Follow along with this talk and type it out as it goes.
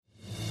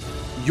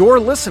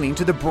You're listening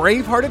to the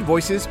Bravehearted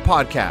Voices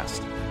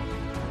podcast.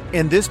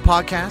 In this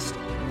podcast,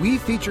 we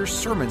feature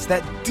sermons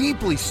that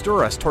deeply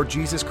stir us toward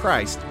Jesus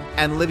Christ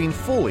and living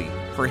fully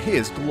for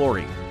His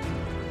glory.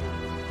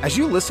 As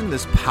you listen to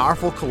this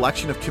powerful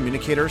collection of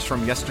communicators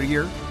from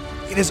yesteryear,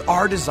 it is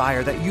our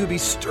desire that you be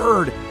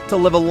stirred to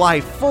live a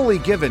life fully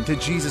given to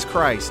Jesus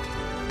Christ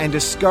and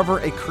discover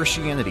a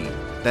Christianity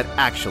that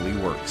actually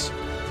works.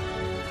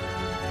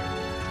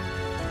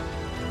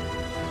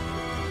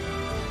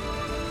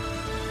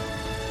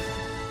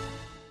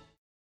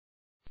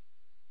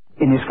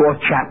 In his fourth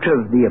chapter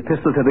of the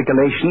Epistle to the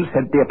Galatians,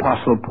 said the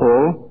Apostle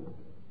Paul,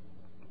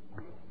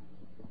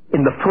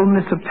 in the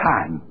fullness of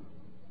time,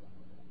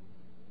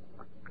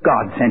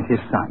 God sent his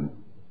Son,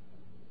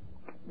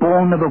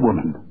 born of a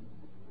woman,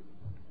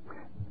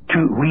 to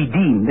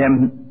redeem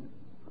them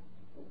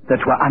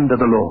that were under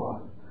the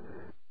law.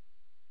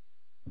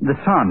 The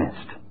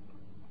psalmist,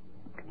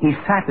 he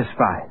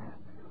satisfieth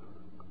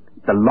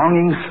the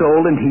longing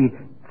soul, and he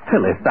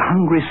filleth the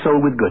hungry soul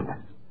with goodness.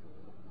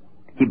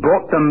 He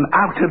brought them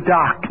out of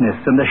darkness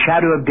and the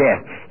shadow of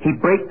death. He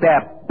brake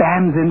their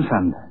bands in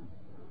sunder.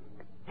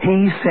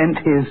 He sent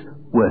his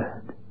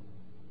word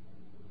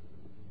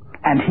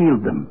and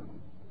healed them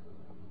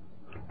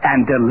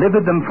and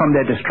delivered them from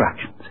their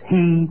destructions.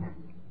 He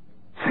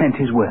sent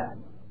his word.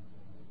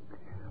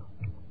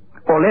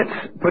 Or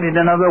let's put it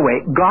another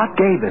way. God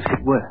gave us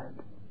his word.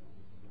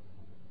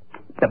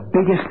 The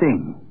biggest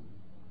thing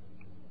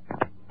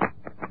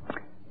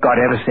God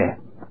ever said.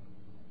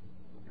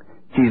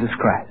 Jesus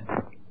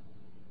Christ,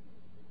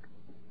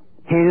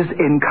 his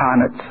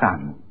incarnate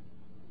Son,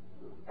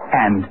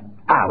 and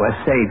our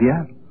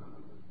Savior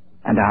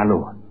and our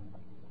Lord.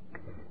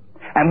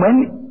 And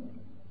when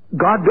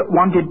God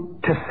wanted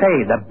to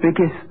say the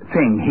biggest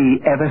thing he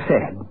ever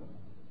said,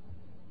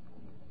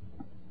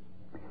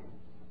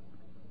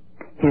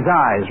 his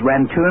eyes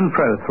ran to and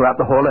fro throughout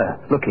the whole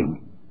earth,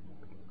 looking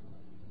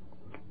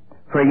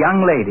for a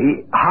young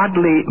lady,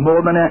 hardly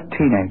more than a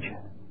teenager,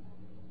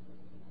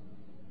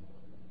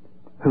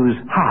 whose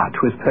heart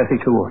was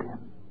perfect toward him.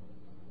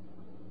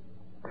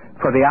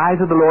 For the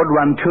eyes of the Lord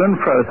run to and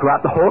fro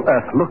throughout the whole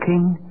earth,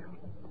 looking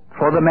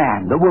for the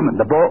man, the woman,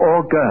 the boy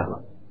or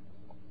girl,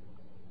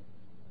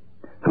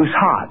 whose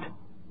heart,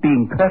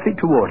 being perfect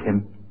toward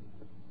him,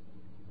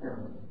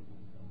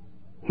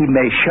 he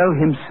may show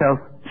himself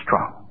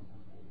strong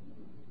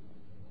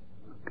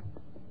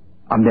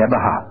on their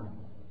behalf.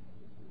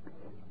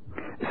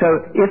 So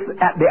if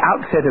at the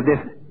outset of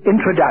this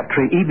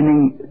introductory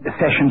evening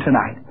session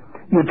tonight,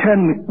 you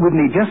turn with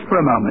me just for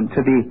a moment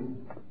to the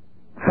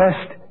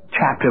first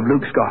chapter of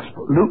Luke's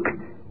Gospel, Luke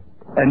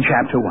and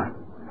chapter 1.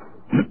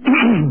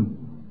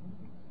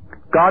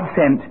 God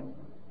sent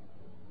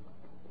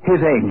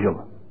his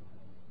angel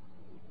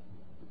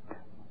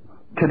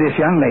to this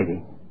young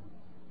lady,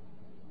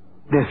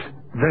 this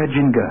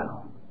virgin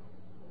girl.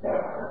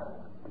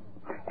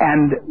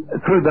 And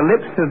through the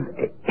lips of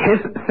his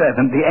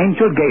servant, the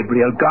angel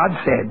Gabriel, God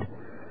said,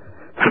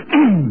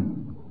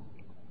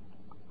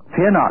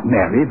 "Fear not,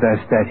 Mary,"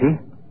 verse 30.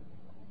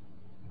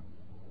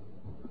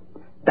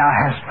 "Thou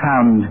hast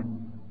found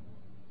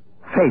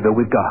favor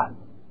with God."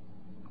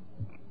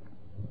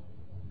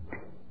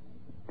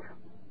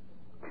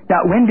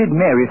 Now, when did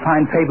Mary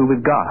find favor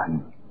with God?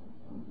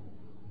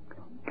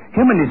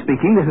 Humanly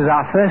speaking, this is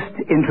our first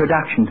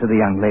introduction to the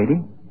young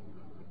lady.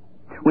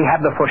 We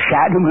have the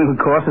foreshadowing, of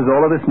course, as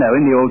all of us know,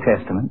 in the Old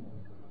Testament.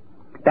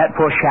 That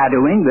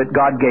foreshadowing that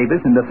God gave us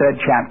in the third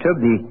chapter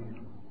of the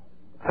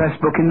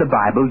first book in the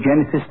Bible,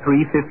 Genesis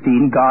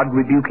 3:15, God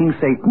rebuking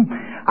Satan,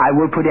 "I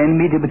will put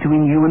enmity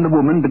between you and the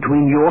woman,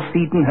 between your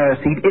seed and her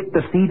seed, it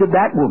the seed of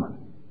that woman.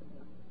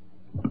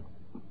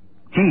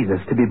 Jesus,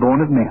 to be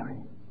born of Mary,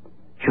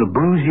 shall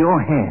bruise your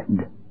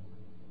head.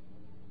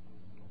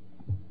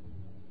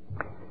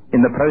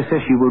 In the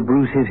process you will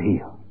bruise his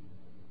heel."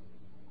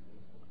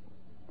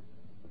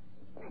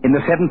 In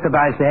the 7th of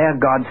Isaiah,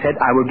 God said,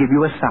 "I will give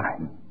you a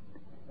sign.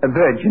 A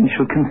virgin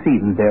shall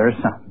conceive and bear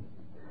a son.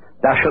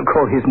 Thou shalt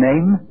call his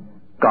name,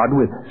 God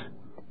with us,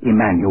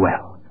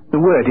 Emmanuel." The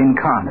Word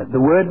incarnate, the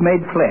Word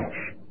made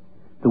flesh,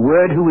 the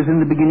Word who was in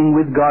the beginning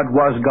with God,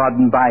 was God,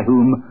 and by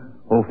whom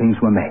all things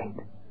were made.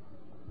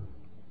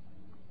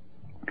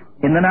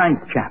 In the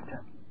 9th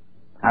chapter,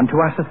 unto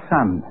us a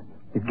son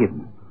is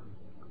given.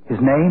 His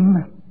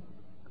name,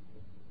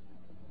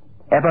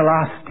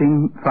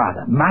 Everlasting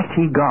Father,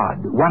 Mighty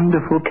God,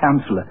 Wonderful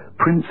Counselor,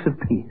 Prince of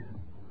Peace.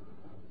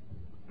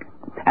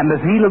 And the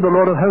zeal of the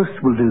Lord of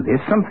hosts will do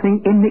this,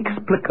 something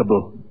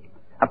inexplicable,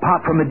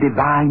 apart from a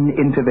divine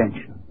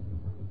intervention,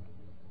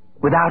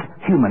 without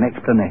human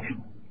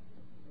explanation.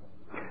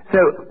 So,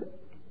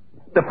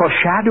 the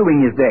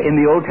foreshadowing is there in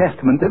the Old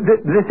Testament.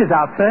 This is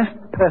our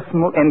first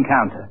personal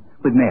encounter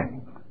with Mary.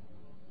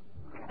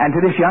 And to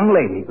this young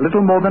lady,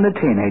 little more than a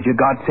teenager,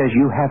 God says,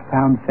 "You have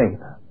found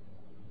favor."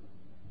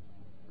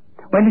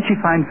 When did she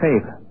find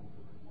favor?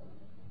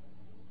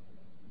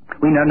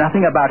 We know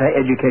nothing about her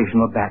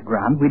educational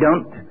background. We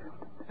don't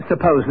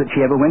suppose that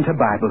she ever went to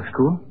Bible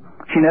school.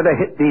 She never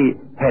hit the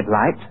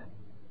headlights.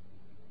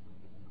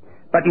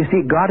 But you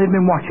see, God had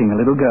been watching a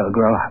little girl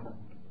grow up.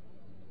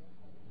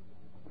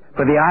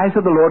 For the eyes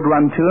of the Lord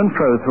run to and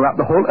fro throughout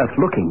the whole earth,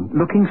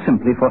 looking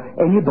simply for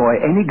any boy,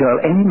 any girl,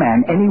 any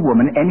man, any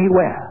woman,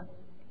 anywhere,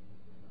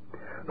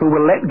 who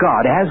will let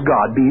God, as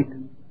God, be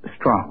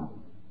strong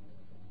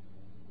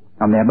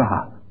on their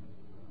behalf.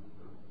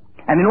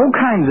 And in all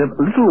kinds of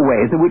little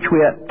ways of which we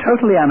are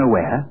totally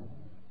unaware,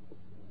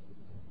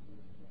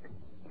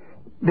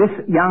 this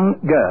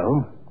young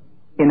girl,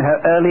 in her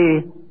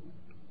early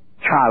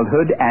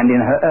childhood and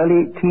in her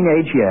early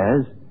teenage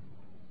years,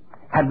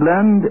 had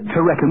learned to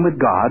reckon with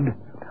God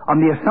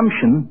on the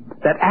assumption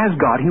that as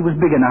God he was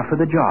big enough for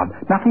the job.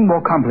 Nothing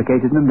more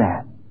complicated than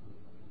that.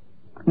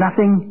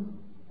 Nothing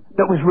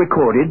that was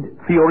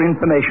recorded for your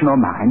information or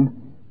mine,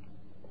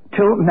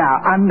 till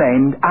now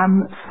unnamed,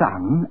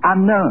 unsung,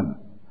 unknown,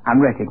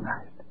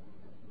 unrecognized.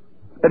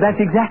 But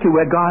that's exactly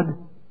where God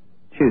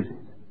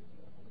chooses.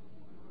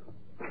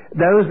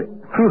 Those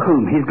through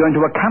whom he's going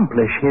to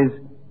accomplish his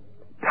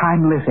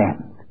timeless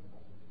end.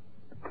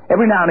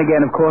 Every now and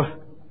again, of course,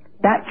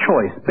 that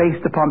choice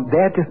based upon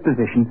their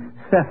disposition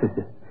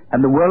surfaces,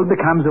 and the world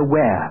becomes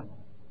aware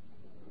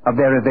of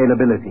their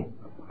availability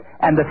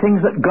and the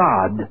things that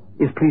God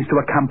is pleased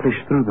to accomplish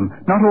through them.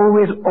 Not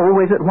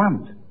always at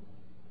once.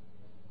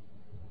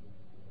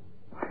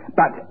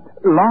 But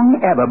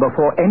long ever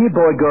before any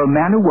boy, girl,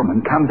 man or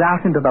woman comes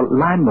out into the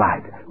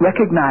limelight,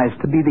 recognized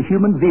to be the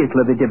human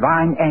vehicle of the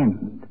divine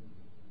end,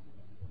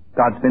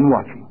 God's been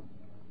watching.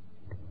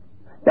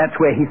 That's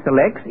where he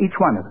selects each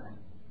one of us,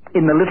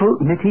 in the little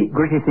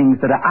nitty-gritty things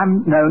that are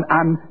unknown,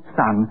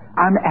 unsung,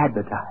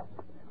 unadvertised.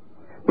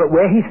 But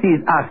where he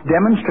sees us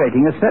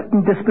demonstrating a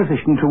certain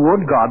disposition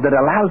toward God that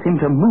allows him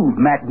to move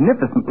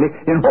magnificently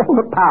in all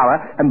the power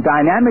and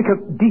dynamic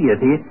of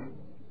deity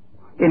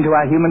into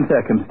our human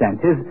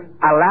circumstances,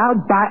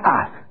 allowed by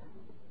us,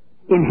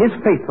 in his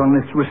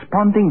faithfulness,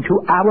 responding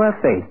to our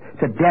faith,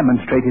 to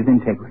demonstrate his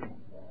integrity.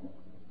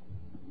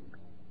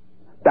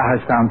 Thou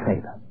hast found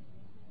favor.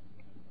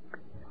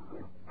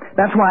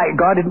 That's why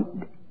God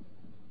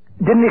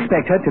didn't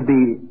expect her to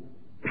be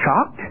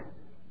shocked,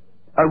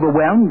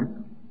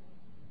 overwhelmed,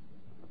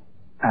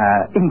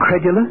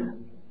 incredulous,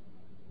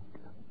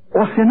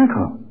 or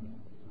cynical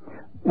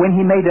when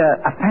he made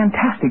a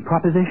fantastic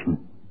proposition.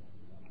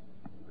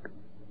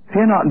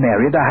 Fear not,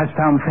 Mary, thou hast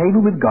found favor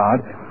with God.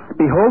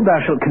 Behold,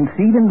 thou shalt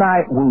conceive in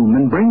thy womb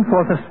and bring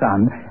forth a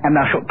son, and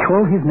thou shalt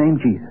call his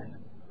name Jesus.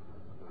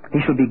 He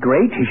shall be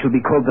great, he shall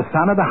be called the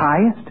Son of the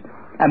Highest,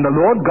 and the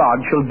Lord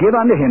God shall give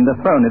unto him the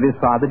throne of his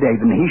father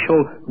David, and he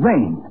shall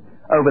reign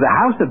over the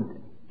house of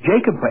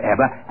Jacob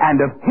forever,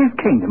 and of his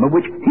kingdom, of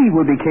which he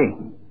will be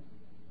king.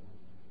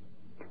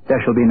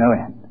 There shall be no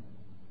end.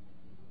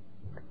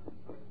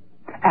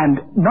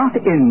 And not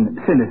in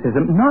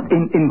cynicism, not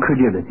in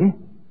incredulity,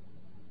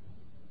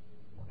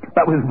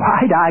 but with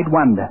wide-eyed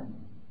wonder,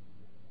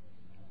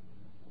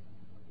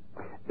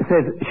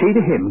 says she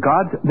to him,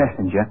 God's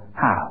messenger,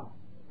 how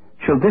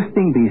shall this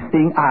thing be,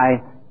 seeing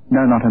I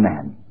know not a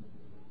man?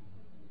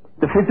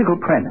 The physical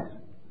premise,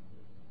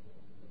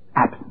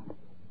 absent.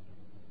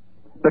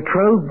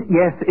 Betrothed,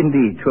 yes,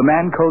 indeed, to a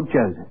man called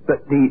Joseph,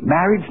 but the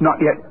marriage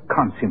not yet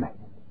consummated.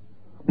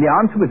 The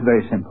answer was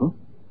very simple.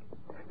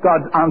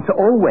 God's answer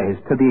always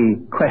to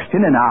the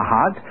question in our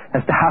hearts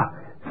as to how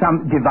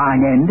some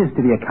divine end is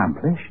to be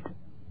accomplished.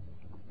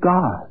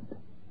 God.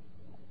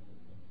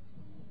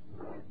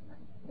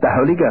 The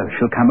Holy Ghost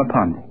shall come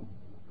upon thee,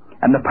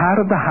 and the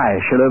power of the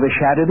highest shall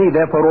overshadow thee.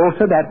 Therefore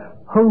also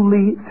that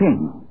holy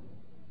thing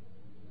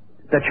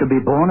that shall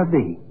be born of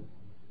thee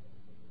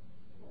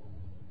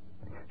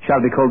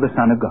shall be called the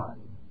Son of God.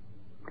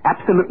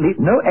 Absolutely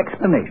no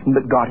explanation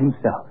but God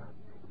himself.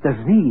 The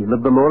zeal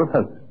of the Lord of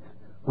hosts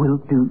will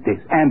do this.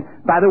 And,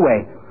 by the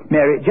way,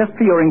 Mary, just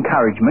for your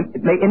encouragement,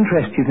 it may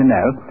interest you to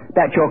know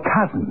that your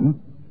cousin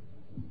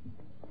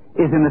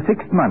is in the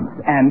 6th month,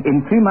 and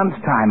in 3 months'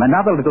 time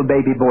another little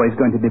baby boy is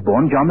going to be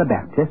born, John the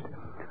Baptist,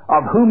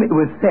 of whom it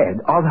was said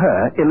of her,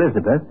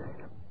 Elizabeth,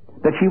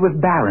 that she was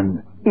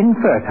barren,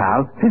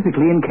 infertile,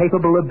 physically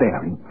incapable of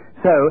bearing.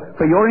 So,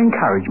 for your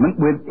encouragement,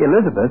 with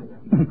Elizabeth,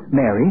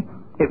 Mary,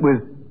 it was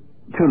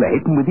too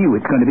late, and with you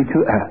it's going to be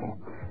too early.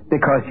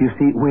 Because, you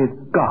see,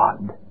 with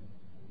God,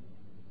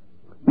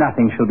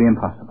 nothing shall be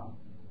impossible.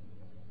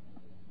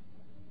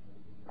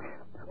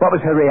 What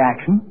was her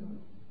reaction?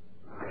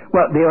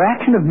 Well, the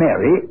reaction of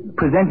Mary,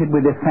 presented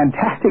with this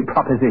fantastic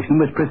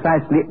proposition, was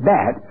precisely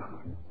that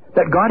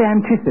God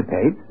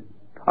anticipates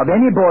of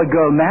any boy,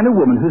 girl, man or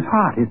woman whose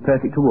heart is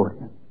perfect toward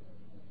him.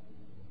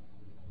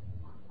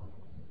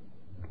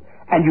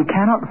 And you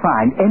cannot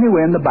find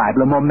anywhere in the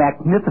Bible a more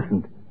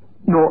magnificent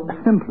nor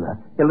simpler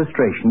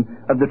illustration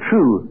of the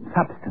true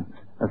substance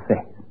of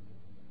faith.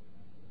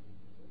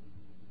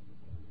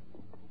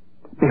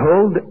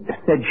 Behold,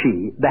 said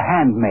she, the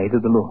handmaid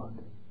of the Lord,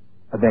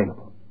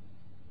 available.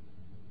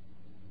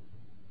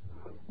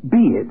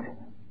 Be it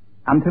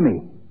unto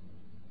me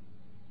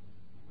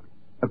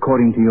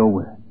according to your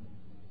word.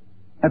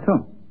 That's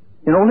all.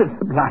 In all its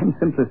sublime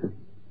simplicity.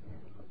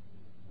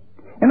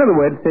 In other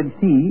words, said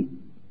she,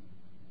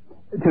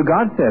 to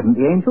God's servant,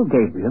 the angel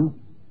Gabriel,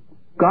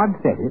 God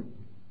said it.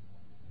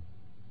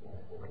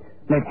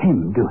 Let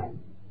him do it.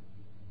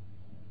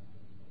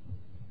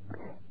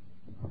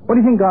 What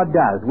do you think God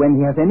does when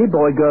he has any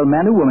boy, girl,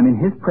 man or woman in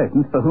his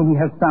presence for whom he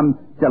has some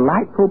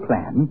delightful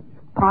plan,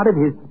 part of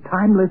his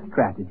timeless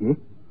strategy,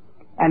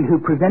 and who,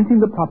 presenting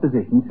the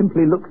proposition,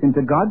 simply looks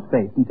into God's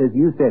face and says,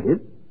 you said it,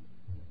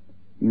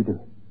 you do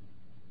it.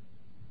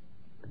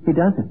 He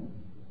does it.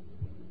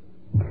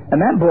 And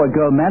that boy,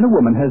 girl, man or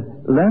woman has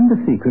learned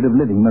the secret of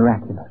living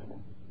miraculously.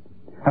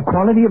 A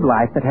quality of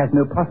life that has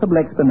no possible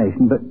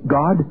explanation but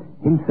God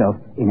himself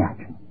in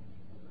action.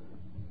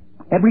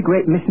 Every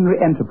great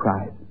missionary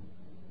enterprise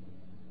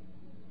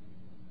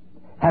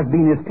has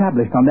been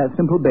established on that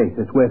simple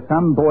basis, where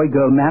some boy,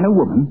 girl, man or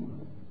woman,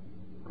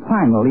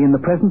 finally, in the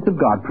presence of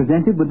God,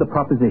 presented with the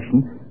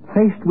proposition,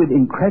 faced with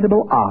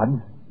incredible odds,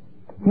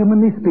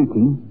 humanly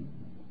speaking,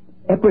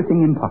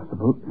 everything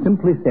impossible,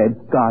 simply said,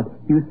 God,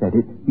 you said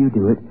it, you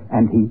do it,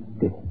 and he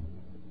did it.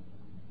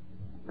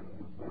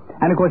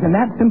 And of course, in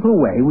that simple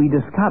way, we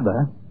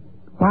discover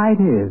why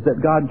it is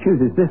that God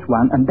chooses this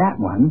one and that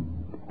one,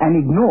 and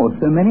ignores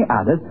so many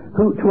others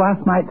who to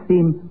us might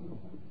seem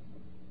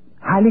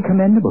highly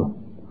commendable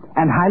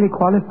and highly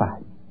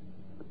qualified.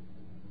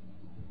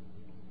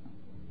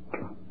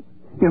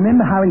 You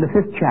remember how in the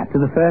 5th chapter,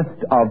 the first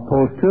of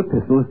Paul's 2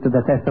 epistles to the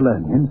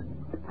Thessalonians,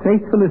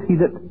 faithful is he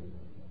that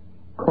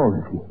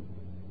calleth you,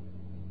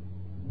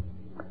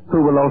 who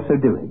will also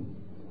do it.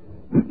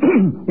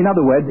 In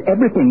other words,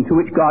 everything to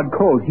which God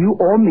calls you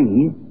or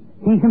me,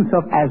 he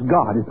himself as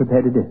God is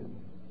prepared to do.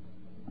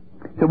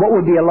 So what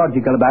would be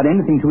illogical about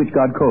anything to which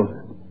God calls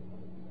us?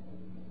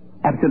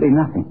 Absolutely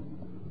nothing.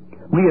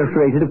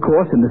 Reiterated, of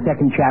course, in the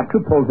 2nd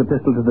chapter of Paul's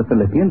epistle to the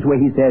Philippians, where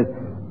he says,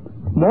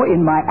 more in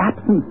my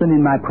absence than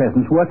in my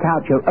presence, work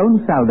out your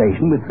own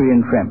salvation with fear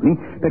and trembling,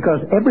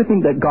 because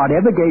everything that God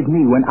ever gave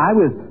me when I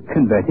was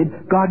converted,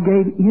 God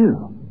gave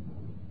you.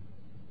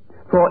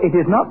 For it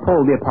is not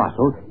Paul the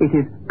apostle, it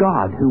is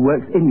God who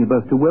works in you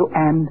both to will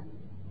and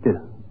do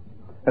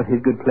of his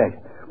good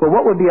pleasure. Well,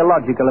 what would be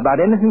illogical about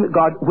anything that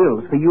God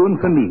wills for you and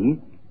for me,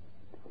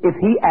 if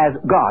he as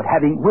God,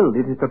 having willed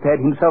it, is prepared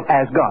himself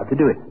as God to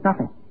do it?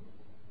 Nothing.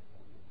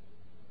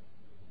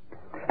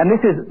 And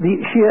this is the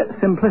sheer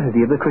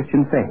simplicity of the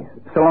Christian faith,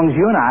 so long as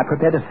you and I are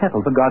prepared to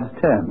settle for God's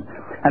terms.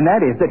 And that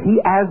is that he,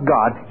 as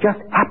God,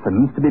 just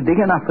happens to be big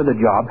enough for the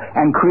job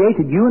and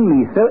created you and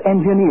me, so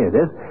engineered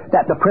us,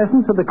 that the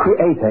presence of the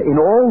Creator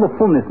in all the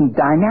fullness and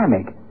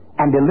dynamic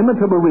and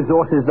illimitable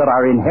resources that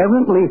are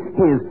inherently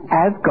his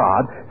as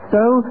God,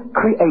 so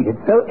created,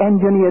 so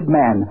engineered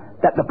man,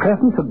 that the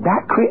presence of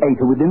that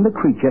Creator within the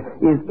creature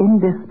is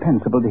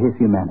indispensable to his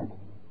humanity.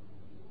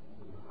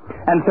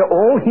 And so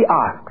all he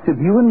asks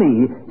of you and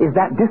me is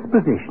that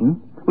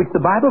disposition, which the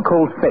Bible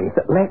calls faith,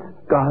 that lets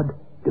God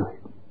do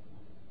it.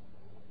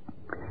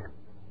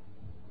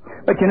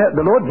 But you know,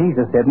 the Lord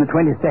Jesus said in the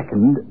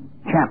 22nd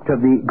chapter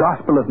of the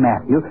Gospel of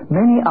Matthew,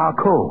 many are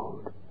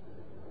called,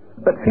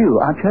 but few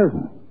are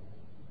chosen.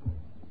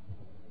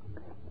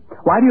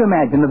 Why do you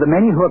imagine that the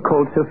many who are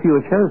called, so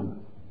few are chosen?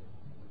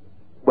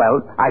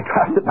 Well, I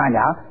trust that by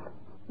now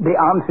the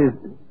answer is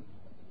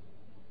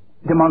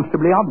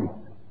demonstrably obvious.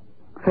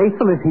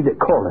 Faithful is he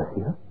that calleth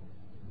you,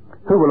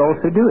 who will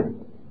also do it.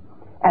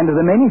 And of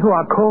the many who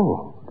are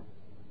called,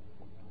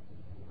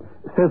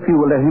 so few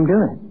will let him do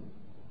it.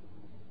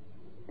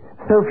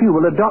 So few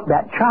will adopt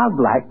that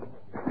childlike,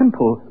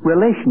 simple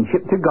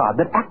relationship to God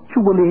that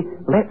actually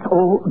lets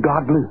all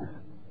God loose,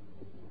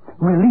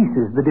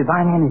 releases the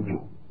divine energy,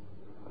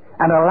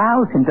 and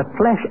allows him to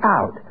flesh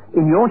out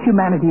in your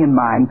humanity and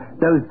mine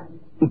those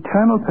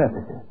eternal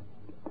purposes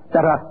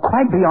that are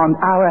quite beyond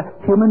our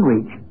human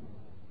reach,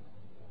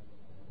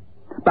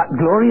 but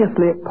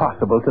gloriously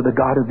possible to the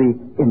God of the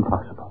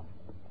impossible.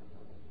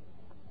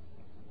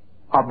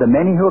 Of the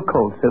many who are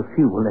called, so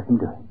few will let him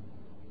do it.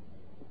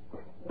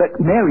 But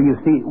Mary, you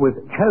see, was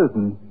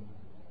chosen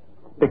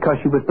because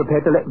she was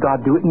prepared to let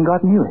God do it, and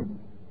God knew it.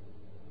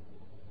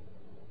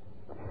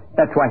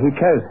 That's why he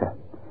chose her,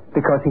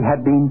 because he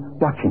had been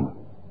watching.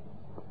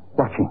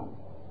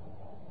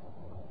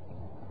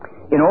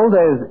 In all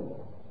those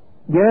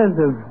years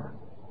of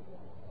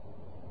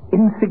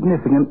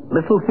insignificant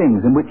little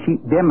things in which she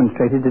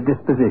demonstrated a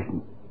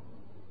disposition.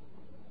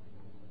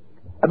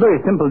 A very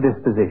simple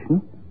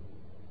disposition.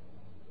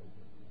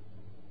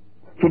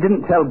 She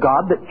didn't tell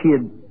God that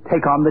she'd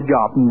take on the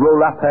job and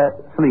roll up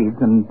her sleeves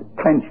and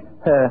clench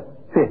her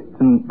fists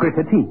and grit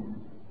her teeth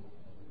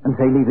and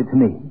say, leave it to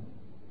me.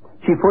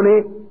 She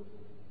fully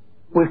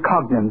was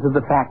cognizant of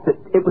the fact that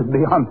it was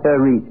beyond her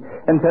reach.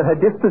 And so her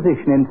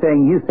disposition in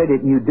saying, you said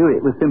it, you do it,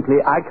 was simply,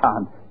 I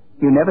can't.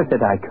 You never said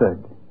I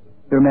could.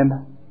 You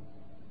remember?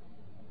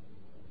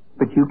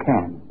 But you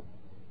can,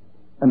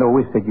 and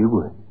always said you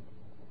would.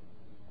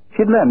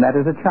 She'd learned that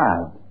as a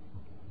child.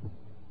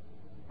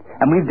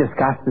 And we've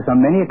discussed this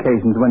on many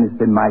occasions when it's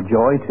been my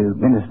joy to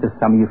minister to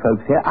some of you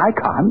folks here. I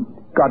can't.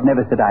 God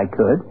never said I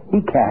could.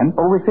 He can,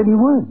 always said he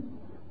would.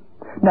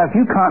 Now, if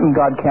you can't and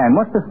God can,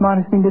 what's the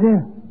smartest thing to do?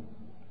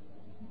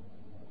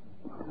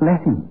 Let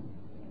him.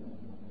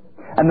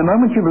 And the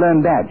moment you've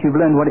learned that, you've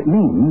learned what it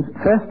means,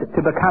 first, to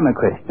become a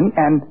Christian,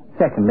 and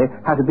secondly,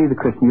 how to be the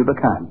Christian you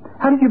become.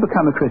 How did you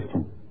become a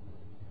Christian?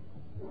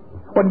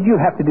 What did you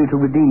have to do to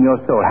redeem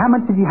your soul? How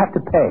much did you have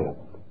to pay?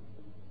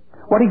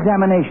 What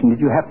examination did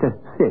you have to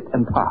sit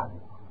and pass?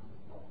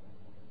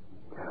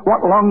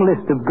 What long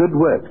list of good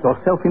works or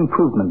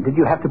self-improvement did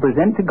you have to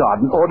present to God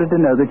in order to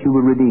know that you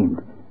were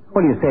redeemed?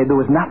 Well, you say there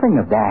was nothing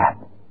of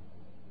that.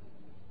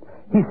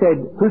 He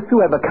said,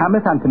 whosoever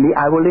cometh unto me,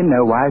 I will in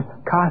no wise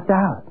cast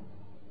out.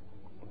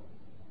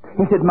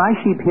 He said, my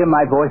sheep hear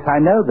my voice, I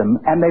know them,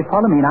 and they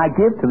follow me, and I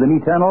give to them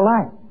eternal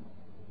life.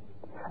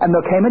 And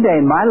there came a day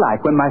in my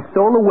life when my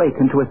soul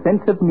awakened to a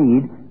sense of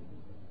need.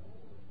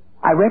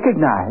 I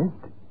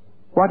recognized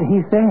what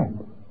he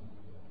said.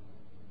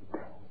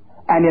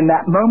 And in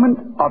that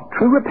moment of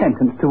true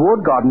repentance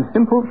toward God and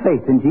simple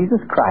faith in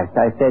Jesus Christ,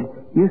 I said,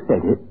 you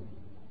said it,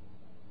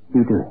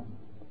 you do it.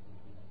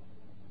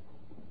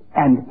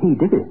 And he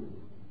did it.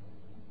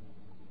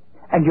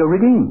 And you're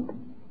redeemed.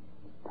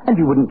 And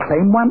you wouldn't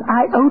claim one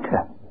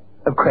iota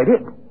of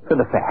credit for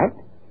the fact,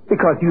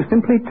 because you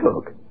simply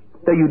took,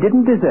 though you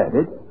didn't deserve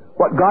it,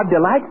 what God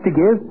delights to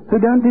give who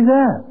don't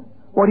deserve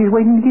what he's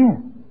waiting to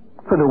give.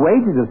 For the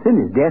wages of sin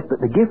is death,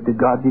 but the gift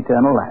of God's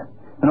eternal life.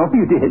 And all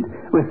you did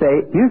was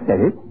say, you said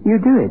it, you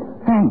do it,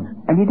 thanks,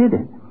 and he did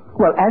it.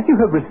 Well, as you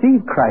have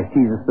received Christ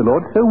Jesus the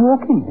Lord, so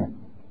walk in him.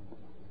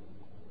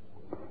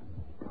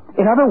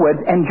 In other words,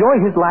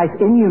 enjoy his life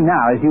in you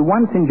now as you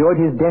once enjoyed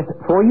his death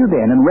for you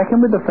then, and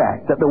reckon with the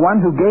fact that the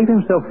one who gave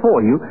himself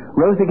for you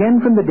rose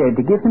again from the dead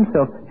to give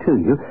himself to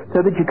you,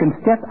 so that you can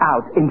step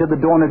out into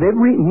the dawn of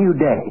every new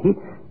day,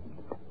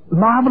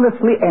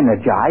 marvelously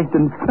energized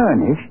and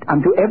furnished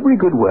unto every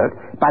good work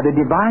by the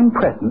divine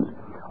presence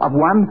of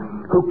one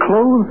who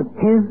clothes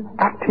his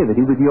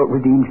activity with your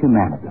redeemed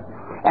humanity.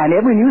 And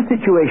every new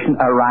situation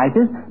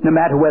arises, no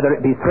matter whether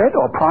it be threat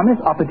or promise,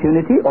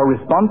 opportunity or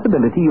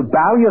responsibility, you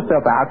bow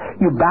yourself out,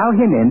 you bow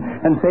him in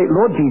and say,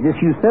 Lord Jesus,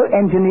 you so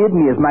engineered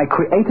me as my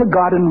creator,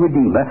 God, and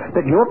redeemer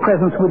that your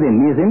presence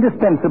within me is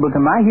indispensable to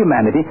my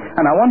humanity,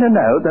 and I want to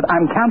know that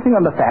I'm counting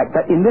on the fact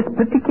that in this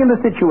particular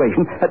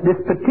situation, at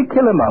this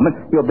particular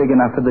moment, you're big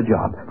enough for the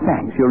job.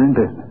 Thanks, you're in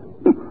business.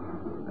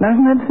 Now,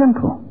 isn't that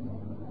simple?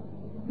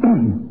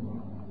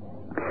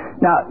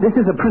 Now, this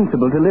is a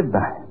principle to live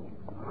by.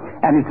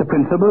 And it's a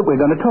principle we're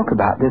going to talk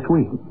about this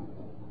week.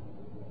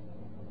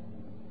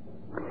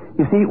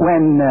 You see,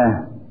 when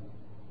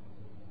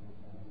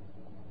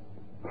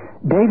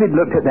David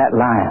looked at that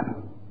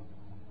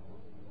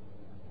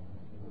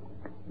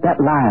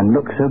lion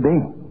looked so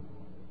big.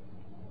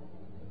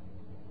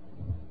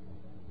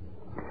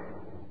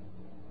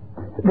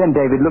 Then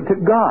David looked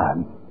at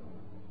God.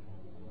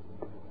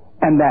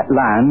 And that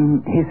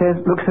lion, he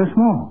says, looks so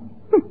small.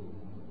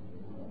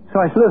 So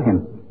I slew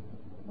him.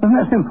 Isn't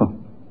that simple?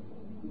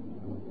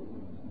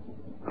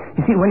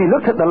 You see, when he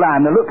looked at the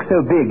lion, it looked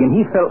so big, and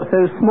he felt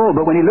so small.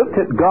 But when he looked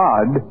at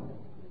God,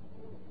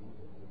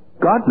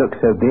 God looked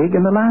so big,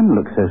 and the lion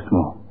looked so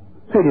small.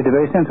 So he did a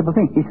very sensible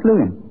thing. He slew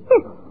him.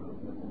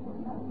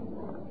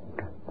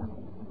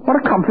 What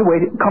a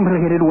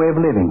complicated way of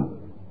living.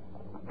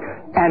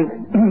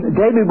 And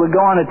David would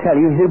go on to tell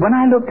you, he said, when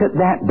I looked at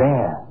that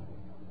bear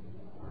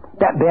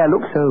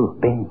looked so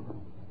big.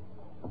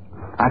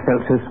 I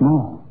felt so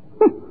small.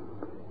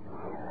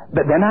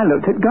 But then I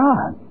looked at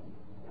God.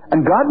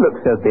 And God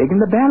looked so big,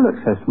 and the bear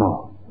looked so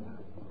small.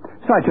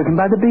 So I took him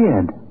by the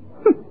beard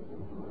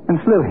and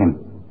slew him.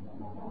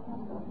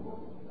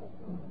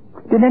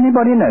 Did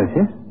anybody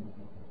notice?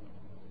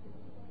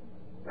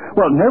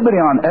 Well, nobody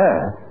on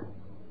earth,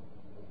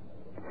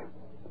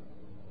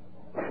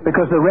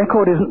 because the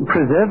record isn't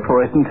preserved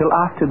for us until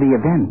after the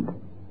event.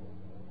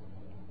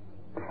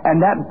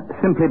 And that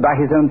simply by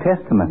his own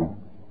testimony.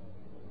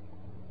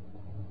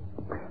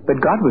 But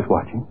God was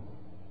watching.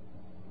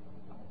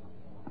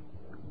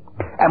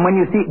 And when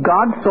you see,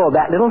 God saw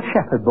that little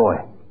shepherd boy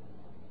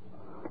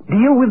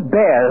deal with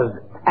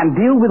bears and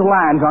deal with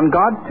lions on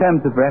God's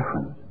terms of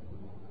reference,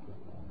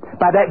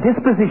 by that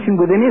disposition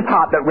within his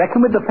heart that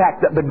reckoned with the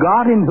fact that the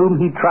God in whom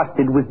he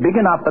trusted was big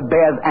enough for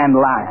bears and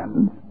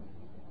lions,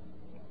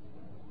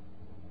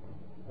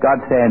 God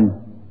said,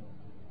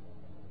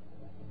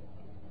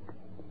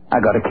 I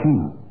got a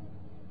king.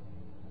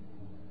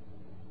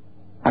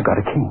 I got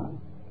a king.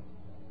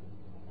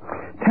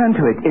 Turn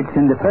to it. It's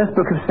in the first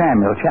book of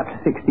Samuel, chapter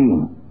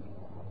 16.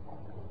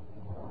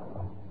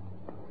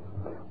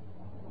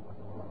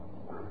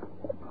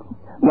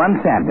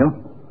 One Samuel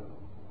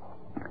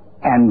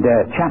and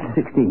chapter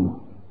 16.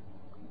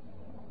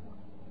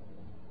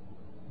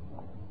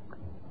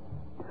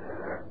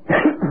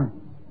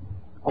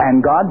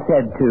 And God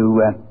said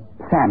to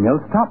Samuel,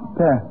 stop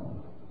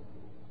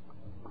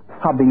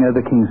sobbing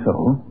over King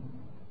Saul.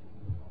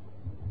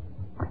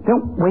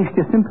 Don't waste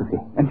your sympathy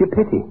and your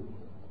pity.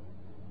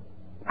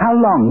 How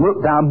long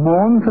wilt thou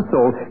mourn for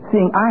Saul,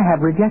 seeing I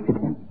have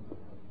rejected him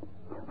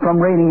from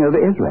reigning over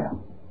Israel?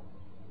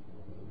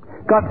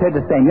 God said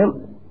to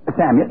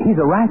Samuel, he's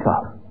a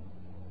write-off.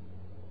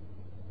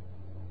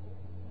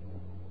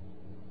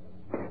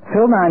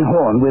 fill thine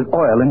horn with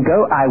oil, and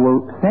go, I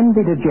will send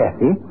thee to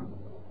Jesse,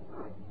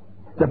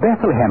 the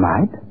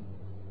Bethlehemite,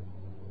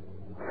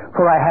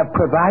 for I have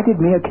provided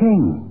me a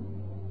king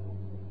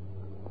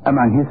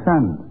among his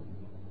sons.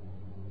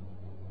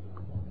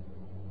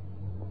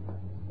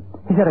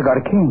 He said, I got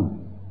a king.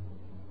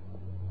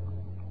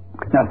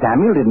 Now,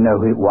 Samuel didn't know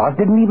who it was,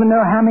 didn't even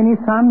know how many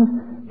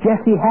sons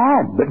Jesse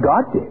had, but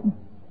God did.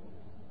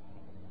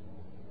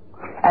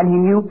 And he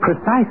knew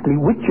precisely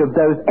which of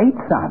those 8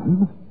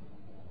 sons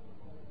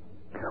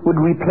would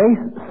replace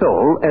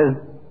Saul as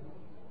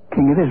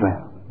king of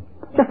Israel.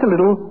 Just a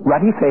little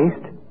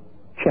ruddy-faced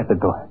shepherd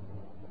boy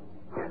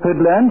who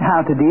had learned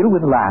how to deal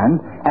with lions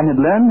and had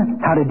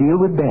learned how to deal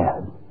with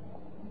bears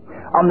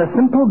on the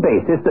simple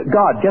basis that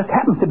God just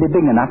happens to be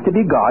big enough to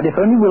be God if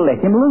only we'll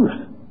let him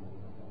loose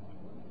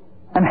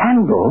and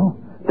handle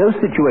those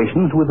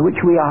situations with which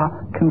we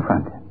are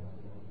confronted.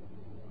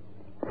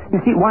 You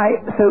see, why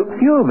so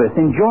few of us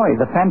enjoy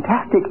the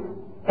fantastic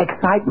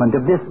excitement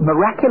of this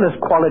miraculous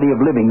quality of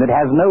living that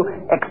has no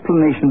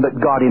explanation but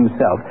God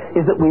himself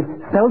is that we've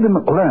seldom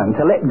learned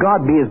to let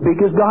God be as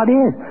big as God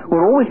is.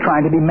 We're always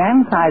trying to be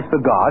man-sized for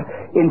God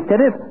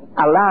instead of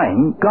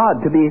allowing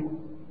God to be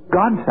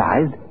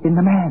God-sized in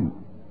the man.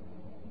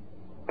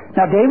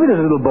 Now, David as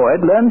a little boy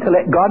had learned to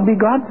let God be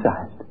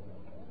God-sized.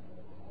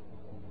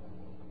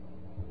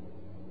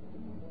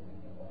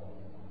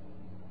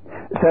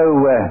 So,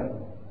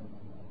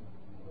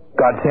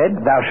 God said,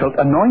 thou shalt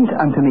anoint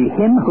unto me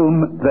him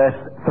whom, verse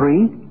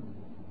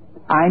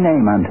 3, I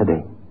name unto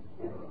thee.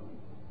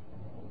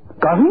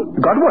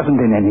 God wasn't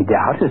in any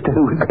doubt as to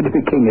who was going to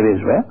be king of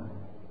Israel.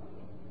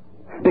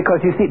 Because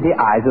you see, the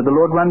eyes of the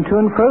Lord run to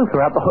and fro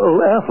throughout the whole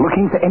earth,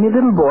 looking for any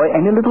little boy,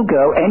 any little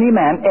girl, any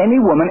man,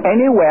 any woman,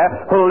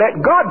 anywhere who will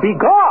let God be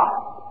God.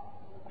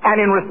 And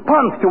in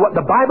response to what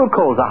the Bible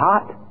calls a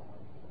heart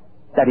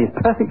that is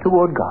perfect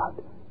toward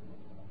God,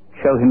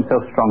 show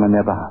himself strong on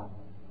their behalf.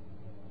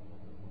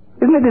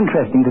 Isn't it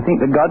interesting to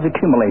think that God's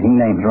accumulating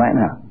names right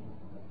now?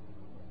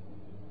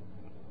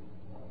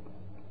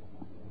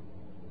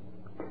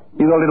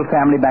 You got a little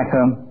family back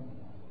home?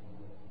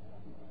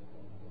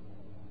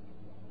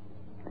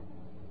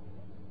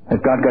 Has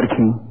God got a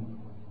king?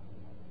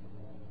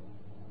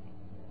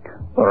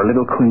 Or a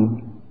little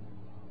queen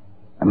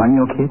among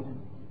your kids?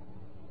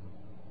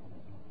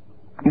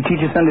 You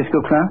teach a Sunday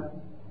school class?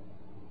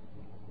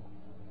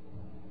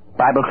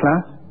 Bible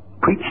class?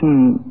 Preach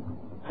in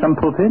some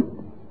pulpit?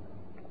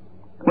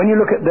 When you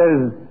look at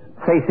those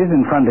faces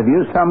in front of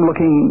you, some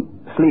looking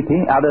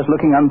sleepy, others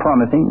looking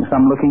unpromising,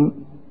 some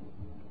looking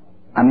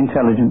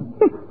unintelligent.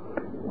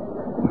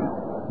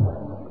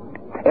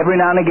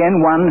 Every now and again,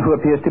 one who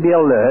appears to be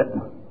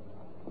alert.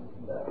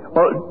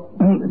 Well,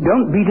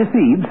 don't be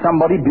deceived.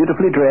 Somebody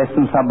beautifully dressed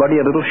and somebody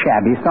a little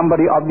shabby.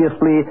 Somebody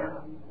obviously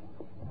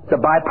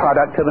the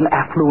byproduct of an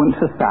affluent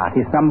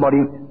society.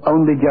 Somebody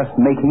only just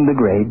making the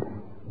grade.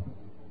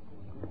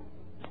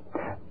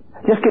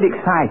 Just get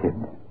excited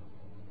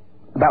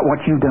about what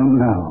you don't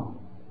know.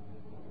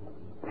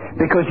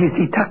 Because you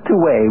see, tucked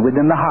away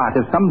within the heart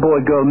of some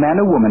boy, girl, man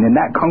or woman in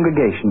that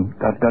congregation,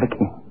 God's got a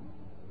king.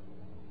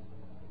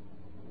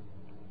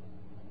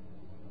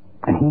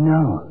 And he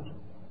knows.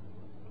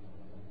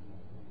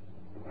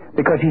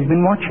 Because he's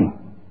been watching.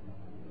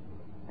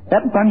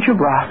 That bunch of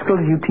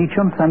rascals you teach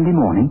on Sunday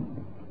morning,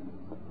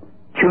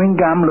 chewing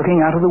gum,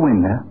 looking out of the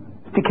window,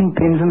 sticking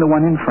pins in the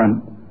one in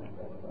front,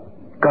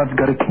 God's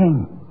got a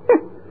king.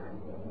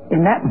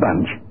 In that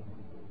bunch.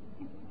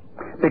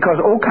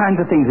 Because all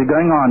kinds of things are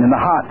going on in the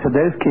hearts of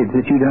those kids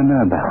that you don't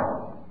know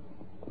about.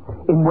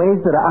 In ways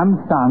that are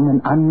unsung and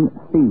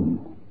unseen.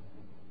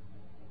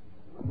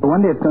 But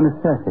one day it's going to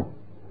surface.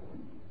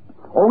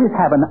 Always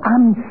have an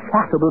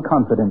unshackable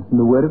confidence in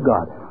the Word of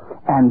God.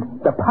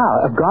 And the power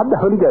of God,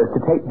 the Holy Ghost,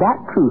 to take that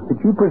truth that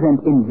you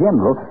present in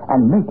general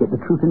and make it the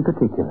truth in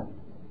particular.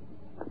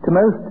 To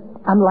most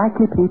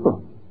unlikely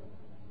people.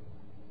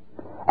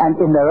 And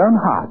in their own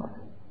hearts,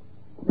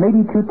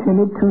 maybe too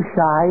timid, too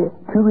shy,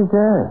 too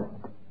reserved.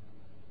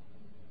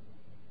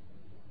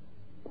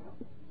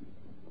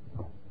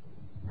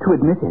 To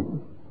admit it,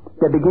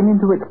 they're beginning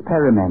to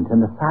experiment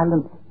in the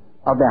silence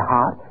of their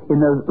heart in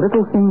those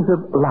little things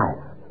of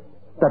life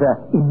that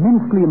are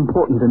immensely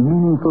important and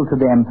meaningful to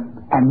them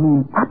and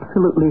mean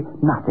absolutely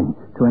nothing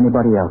to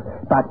anybody else.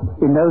 But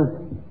in those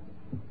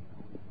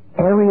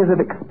areas of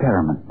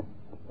experiment,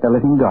 they're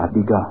letting God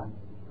be God.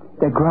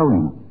 They're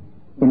growing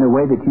in a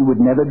way that you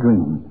would never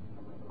dream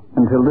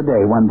until the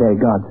day, one day,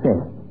 God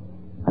says,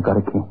 I've got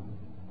a king.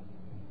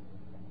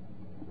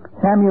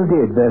 Samuel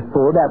did, verse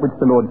 4, that which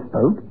the Lord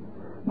spoke.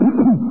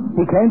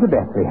 He came to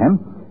Bethlehem,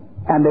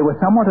 and they were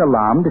somewhat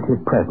alarmed at his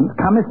presence.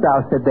 Comest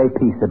thou, said they,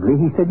 peaceably?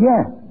 He said,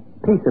 yes,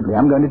 peaceably.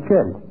 I'm going to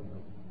church.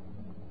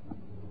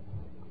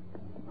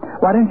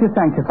 Why don't you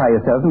sanctify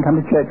yourselves and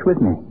come to church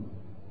with me?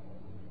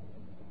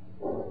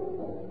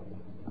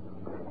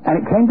 And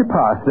it came to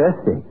pass, verse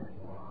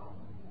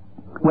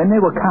 6, when they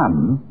were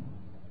come,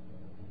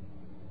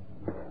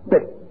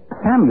 that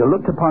Samuel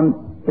looked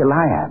upon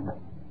Eliab,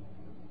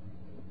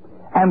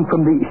 and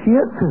from the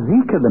sheer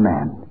physique of the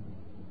man,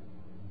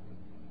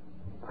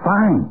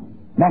 fine,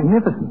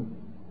 magnificent,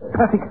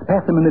 perfect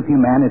specimen of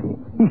humanity.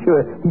 He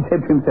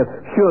said to himself,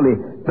 surely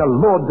the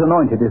Lord's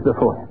anointed is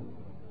before him.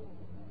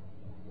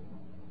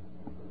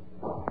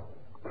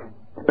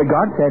 But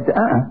God said,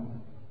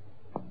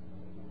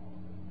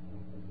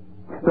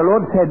 The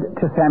Lord said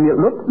to Samuel,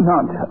 look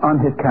not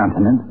on his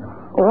countenance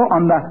or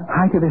on the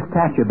height of his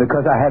stature,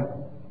 because I have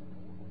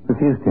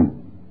refused him.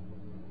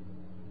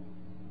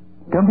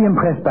 Don't be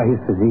impressed by his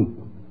physique.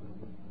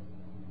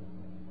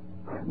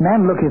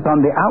 Man looketh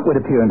on the outward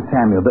appearance,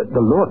 Samuel, but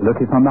the Lord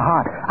looketh on the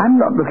heart. I'm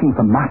not looking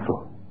for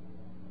muscle.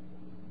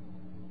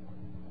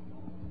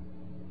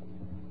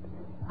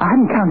 I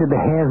haven't counted the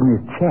hairs in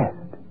his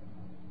chest.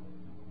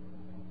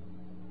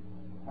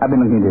 I've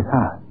been looking at his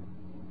heart.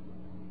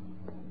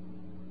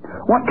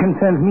 What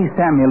concerns me,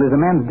 Samuel, is a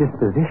man's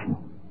disposition,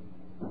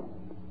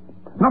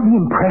 not the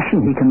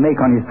impression he can make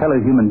on his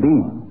fellow human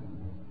beings.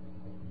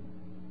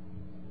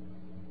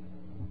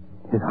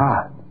 His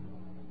heart.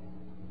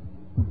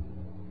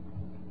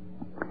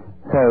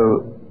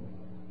 So,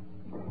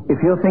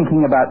 if you're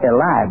thinking about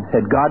Eliab,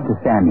 said God to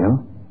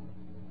Samuel,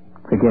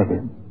 forget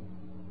it.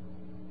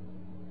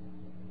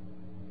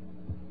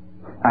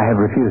 I have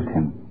refused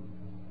him.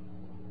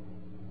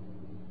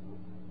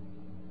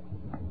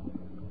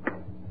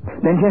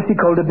 Then Jesse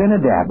called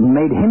Abinadab and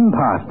made him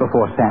pass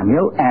before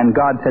Samuel, and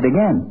God said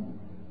again,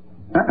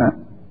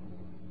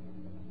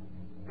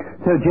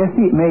 So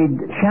Jesse made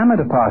Shammah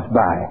to pass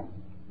by,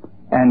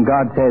 and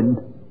God said,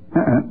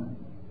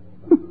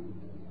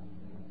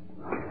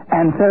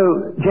 And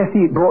so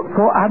Jesse brought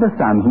 4 other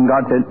sons, and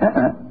God said,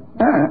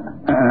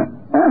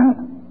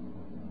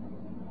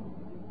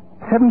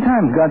 7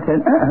 times God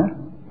said,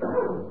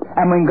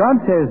 And when God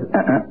says,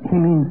 he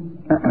means,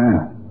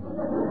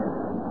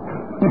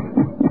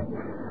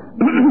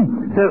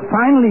 So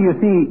finally, you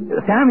see,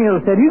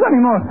 Samuel said, you got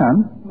any more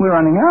sons? We're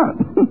running out.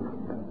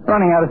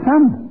 Running out of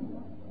sons.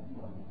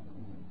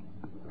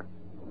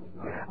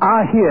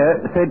 I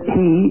hear, said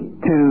he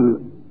to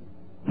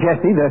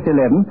Jesse, verse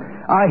 11,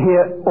 I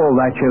hear all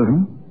thy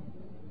children.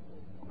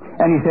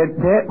 And he said,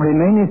 there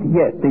remaineth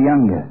yet the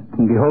youngest,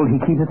 and behold, he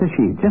keepeth the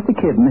sheep, just a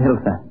kid in the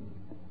hillside.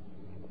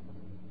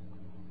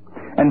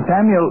 And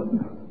Samuel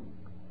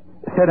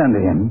said unto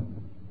him,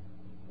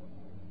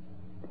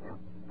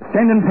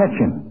 send and fetch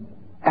him,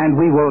 and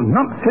we will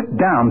not sit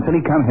down till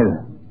he come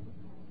hither.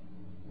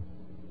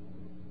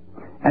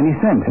 And he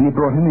sent, and he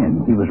brought him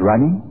in. He was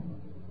ruddy,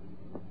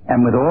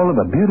 and with all of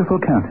a beautiful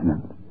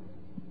countenance,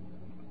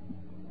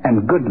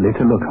 and goodly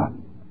to look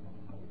on.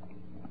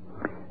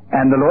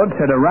 And the Lord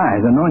said,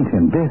 arise, anoint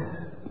him. This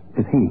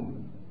is he.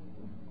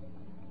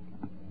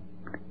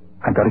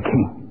 I've got a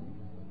king.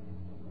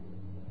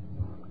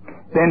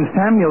 Then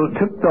Samuel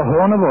took the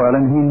horn of oil,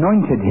 and he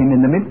anointed him in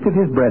the midst of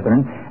his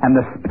brethren, and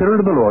the Spirit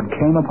of the Lord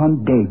came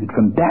upon David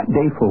from that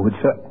day forward.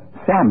 So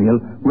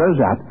Samuel rose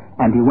up,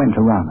 and he went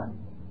to Ramah.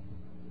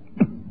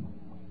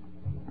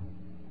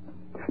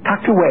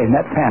 Tucked away in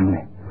that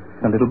family,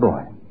 a little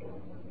boy,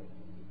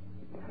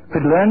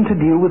 could learn to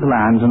deal with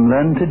lions and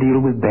learn to deal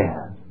with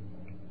bears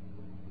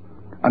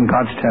on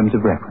God's terms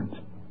of reference.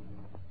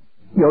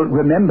 You'll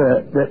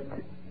remember that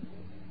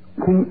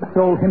King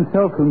Saul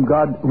himself, whom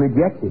God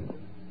rejected,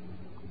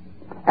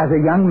 as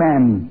a young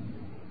man,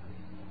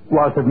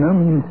 was of no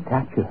mean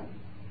stature.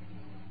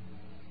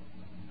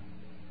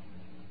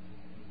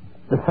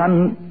 The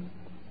son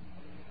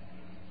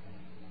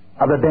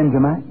of a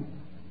Benjamite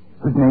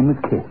whose name was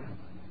Kish.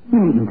 You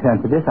needn't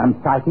turn to this. I'm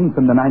citing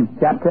from the 9th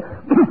chapter.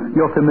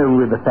 You're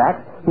familiar with the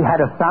facts. He had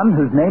a son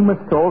whose name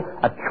was Saul,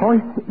 a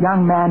choice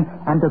young man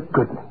and a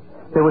goodly.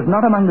 There was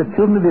not among the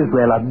children of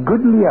Israel a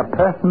goodlier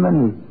person than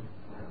he.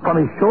 From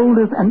his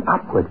shoulders and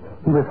upward,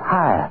 he was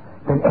higher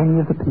than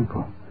any of the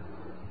people.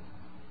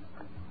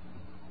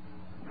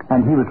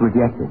 And he was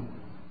rejected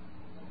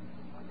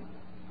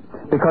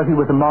because he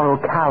was a moral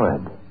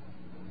coward,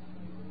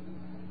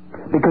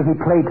 because he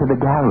played to the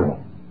gallery.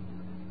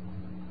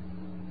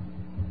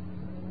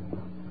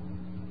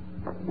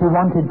 He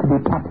wanted to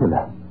be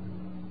popular.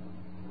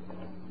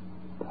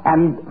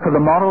 And for the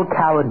moral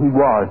coward he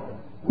was,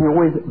 he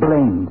always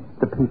blamed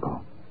the people.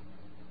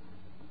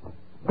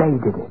 They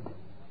did it.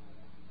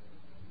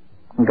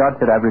 And God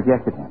said, I've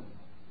rejected him.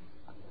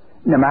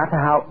 No matter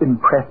how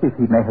impressive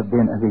he may have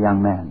been as a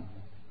young man,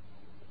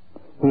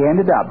 he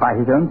ended up, by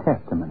his own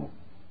testimony,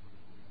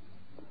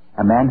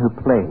 a man who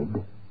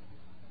played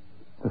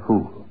the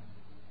fool.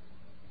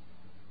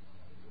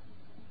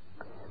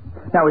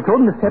 Now, we're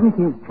told in the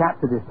 17th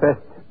chapter of this first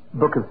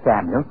book of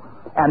Samuel,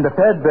 and the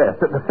 3rd verse,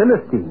 that the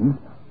Philistines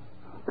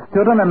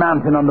stood on a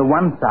mountain on the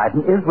one side,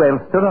 and Israel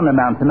stood on a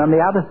mountain on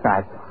the other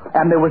side.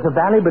 And there was a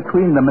valley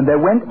between them, and there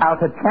went out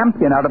a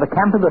champion out of the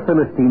camp of the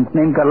Philistines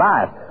named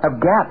Goliath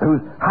of Gath,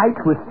 whose height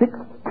was 6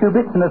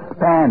 cubits and a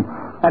span.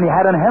 And he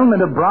had an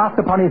helmet of brass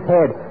upon his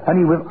head, and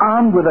he was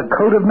armed with a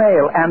coat of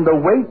mail, and the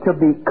weight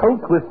of the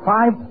coat was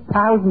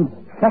 5,000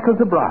 shekels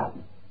of brass.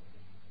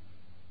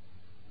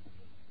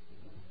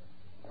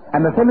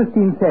 And the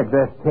Philistine said,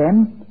 verse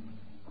 10,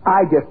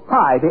 I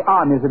defy the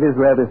armies of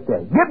Israel this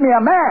day. Give me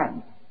a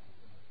man.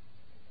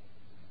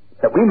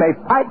 that we may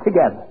fight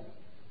together.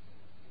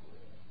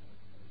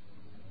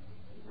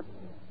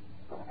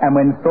 And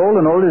when Saul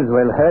and all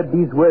Israel heard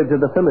these words of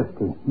the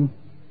Philistines,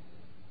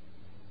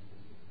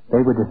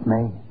 they were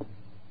dismayed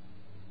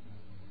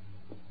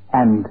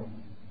and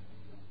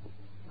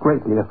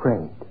greatly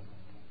afraid.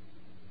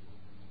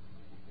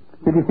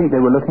 Who do you think they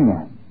were looking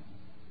at?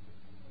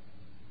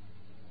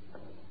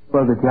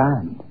 Well, the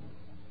giant.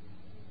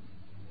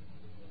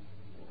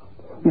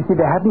 You see,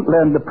 they hadn't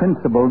learned the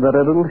principle that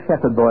a little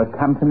shepherd boy had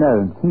come to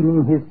know,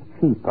 healing his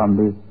sheep on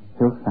the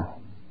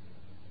hillside.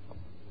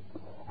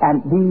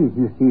 And these,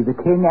 you see, the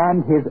king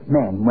and his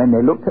men, when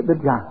they looked at the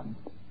giant,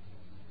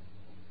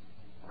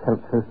 felt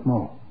so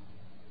small.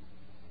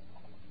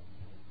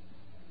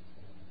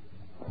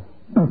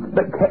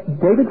 But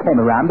David came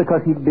around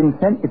because he'd been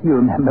sent, if you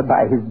remember,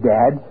 by his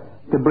dad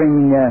to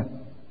bring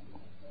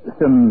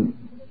some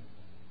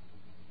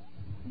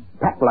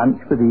packed lunch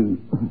for the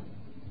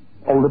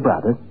older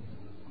brothers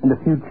and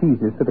a few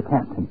cheeses for the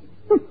captain.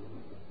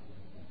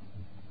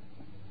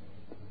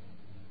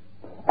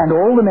 And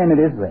all the men of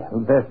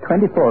Israel, verse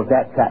 24 of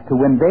that chapter,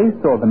 when they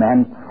saw the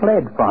man,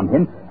 fled from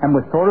him and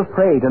were sore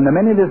afraid. And the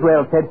men of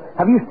Israel said,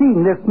 have you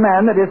seen this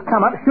man that is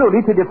come up?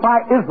 Surely to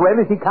defy Israel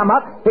is he come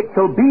up? It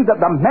shall be that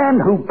the man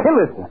who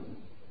killeth him,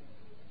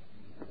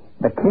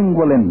 the king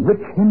will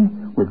enrich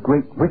him with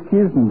great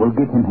riches and will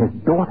give him his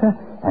daughter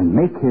and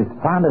make his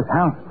father's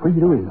house free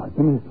to Israel,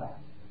 in Israel.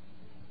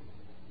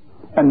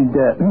 And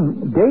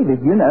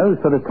David, you know,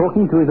 sort of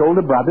talking to his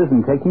older brothers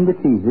and taking the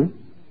cheeses,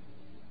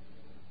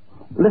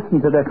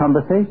 listened to their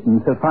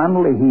conversation. So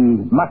finally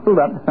he muscled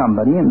up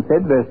somebody and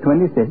said, verse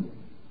 26,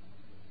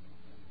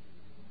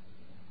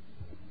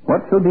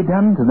 what shall be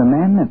done to the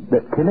man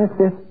that killeth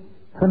this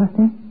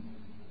Philistine?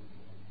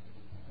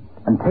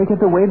 And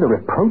taketh away the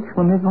reproach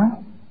from Israel?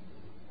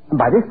 And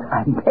by this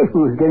time David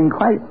was getting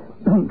quite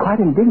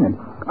indignant.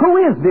 Who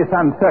is this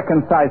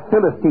uncircumcised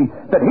Philistine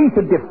that he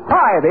should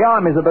defy the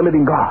armies of the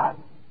living God?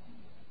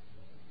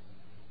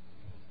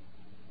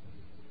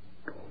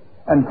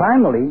 And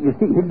finally, you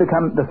see, he'd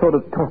become the sort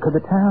of talk of the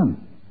town.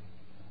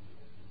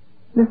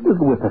 This was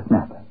the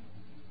whippersnapper.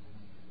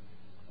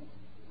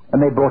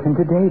 And they brought him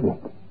to David.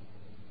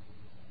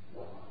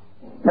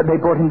 And they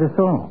brought him to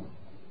Saul.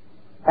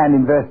 And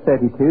in verse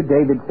 32,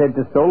 David said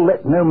to Saul,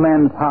 let no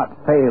man's heart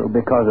fail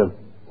because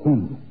of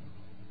him.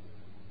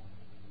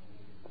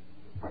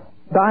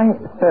 Thy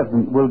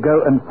servant will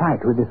go and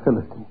fight with the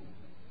Philistine.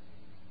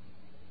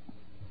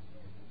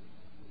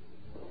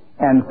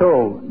 And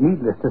Saul,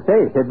 needless to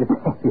say, said to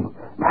David,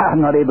 thou art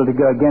not able to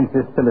go against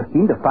this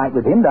Philistine to fight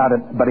with him. Thou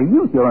art but a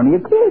youth. You're only a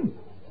kid.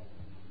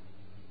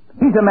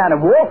 He's a man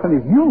of war from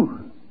his youth.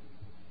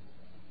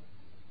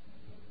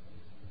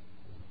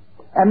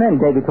 And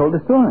then David told the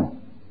story.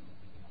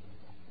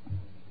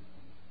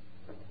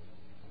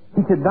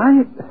 He said,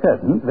 thy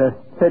servant, verse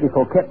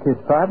 34, kept his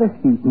father's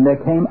sheep, and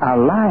there came a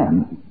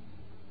lion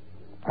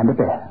and a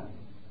bear,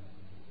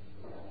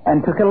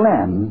 and took a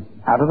lamb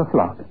out of the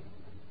flock.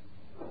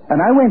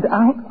 And I went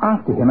out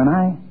after him, and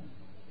I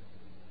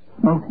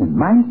smote him.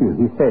 Mind you,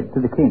 he said to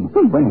the king,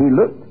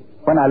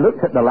 when I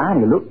looked at the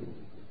lion, he looked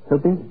so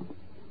big.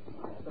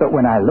 But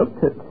when I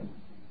looked at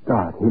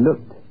God, he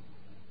looked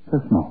so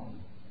small.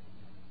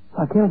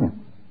 So I killed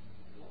him.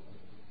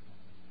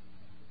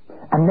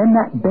 And then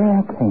that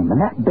bear came, and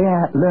that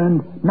bear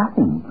learned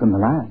nothing from the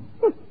lion.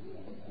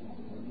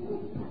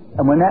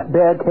 And when that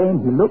bear came,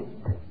 he looked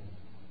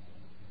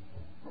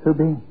so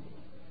big.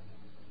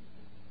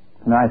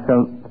 And I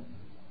felt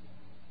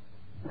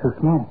so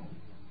small.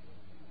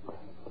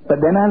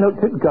 But then I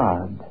looked at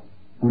God,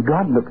 and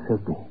God looked so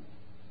big,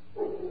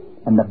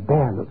 and the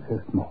bear looked so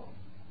small,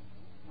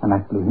 and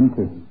I slew him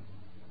too.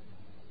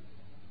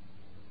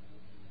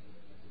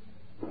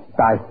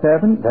 Thy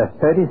servant, verse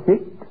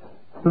 36,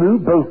 slew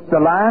both the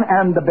lion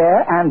and the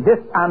bear, and this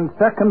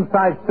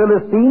uncircumcised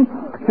Philistine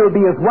shall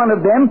be as one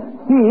of them,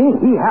 seeing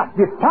he hath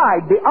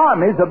defied the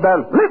armies of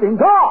the living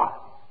God.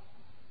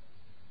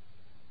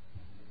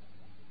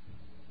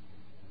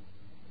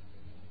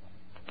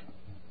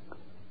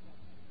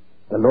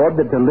 The Lord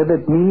that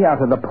delivered me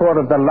out of the paw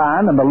of the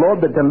lion, and the Lord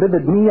that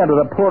delivered me out of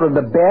the paw of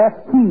the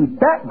bear, he,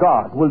 that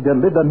God, will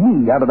deliver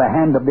me out of the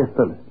hand of this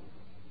Philistine.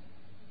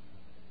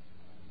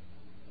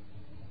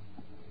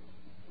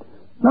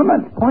 Not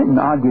much point in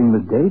arguing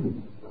with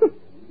David.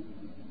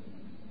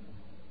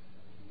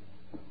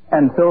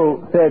 And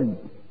so said,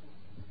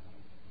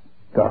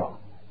 go,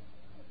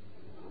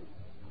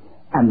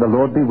 and the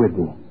Lord be with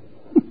thee.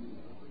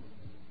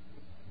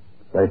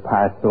 Very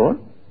pious thought.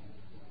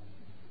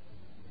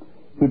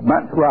 He'd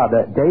much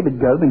rather David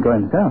go than go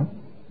himself.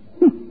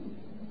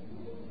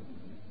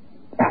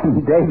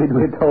 And David,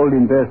 we're told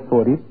in verse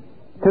 40,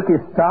 took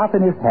his staff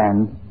in his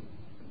hand,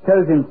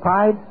 chose him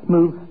 5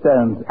 smooth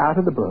stones out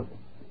of the brook,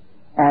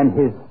 and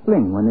his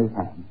sling in his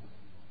hand.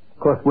 Of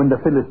course, when the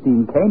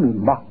Philistine came, he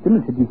mocked him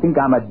and said, you think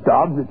I'm a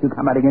dog that you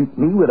come out against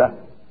me with a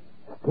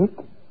stick?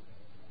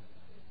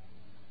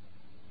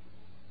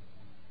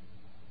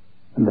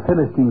 And the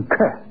Philistine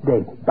cursed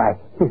David by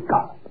his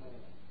God.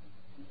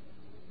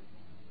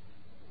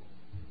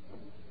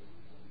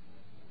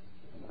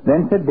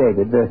 Then said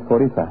David, verse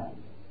 45,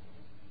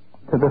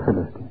 to the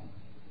Philistine,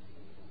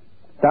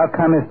 Thou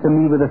comest to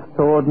me with a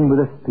sword and with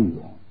a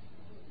spear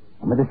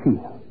and with a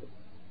shield.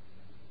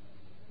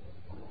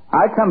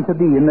 I come to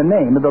thee in the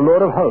name of the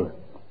Lord of hosts,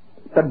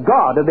 the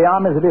God of the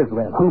armies of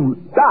Israel,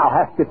 whom thou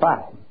hast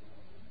defied.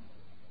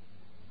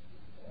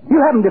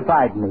 You haven't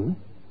defied me.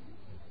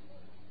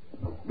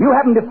 You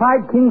haven't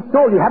defied King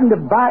Saul. You haven't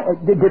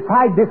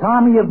defied this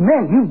army of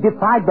men. You've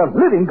defied the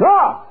living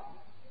God.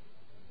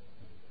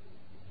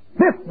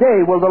 This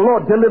day will the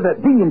Lord deliver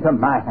thee into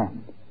my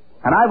hand.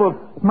 And I will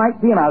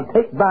smite thee, and I'll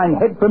take thine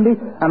head from thee,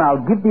 and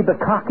I'll give thee the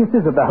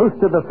carcasses of the host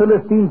of the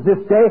Philistines this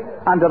day,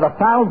 unto the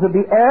fowls of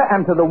the air,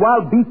 and to the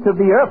wild beasts of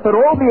the earth, that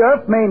all the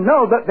earth may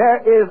know that there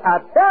is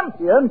a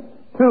champion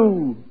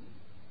to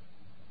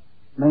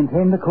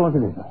maintain the cause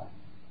of Israel.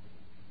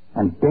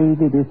 And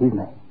David is his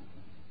name.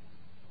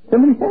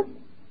 Somebody said?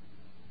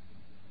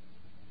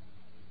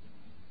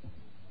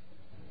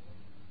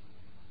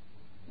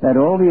 That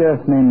all the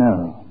earth may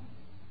know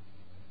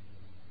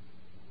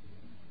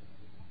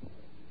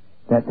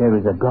that there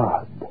is a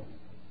God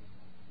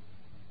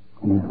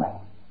in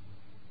Israel.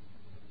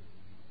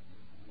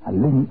 A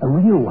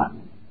real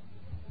one.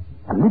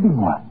 A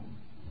living one.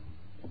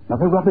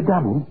 Not a rubber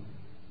dummy.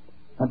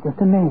 Not just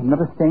a name. Not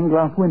a stained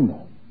glass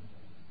window.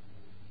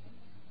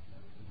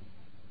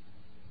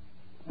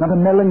 Not a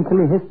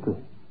melancholy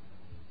history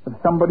of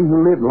somebody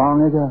who lived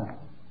long ago.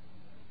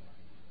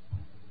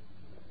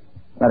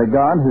 But a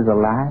God who's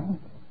alive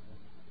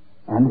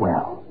and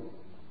well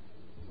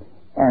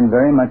and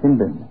very much in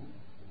business,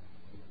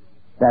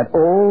 that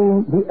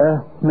all the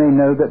earth may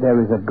know that there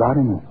is a God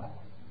in Israel.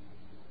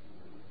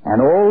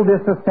 And all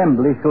this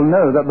assembly shall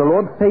know that the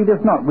Lord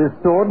saveth not with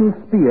sword and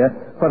spear,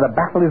 for the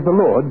battle is the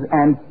Lord's,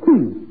 and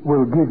he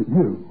will give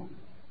you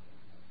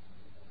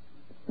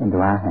into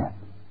our hands.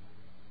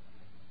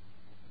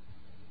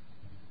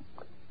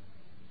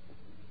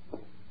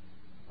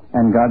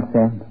 And God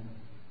said,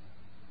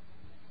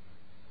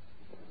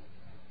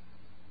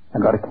 I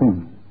got a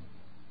king.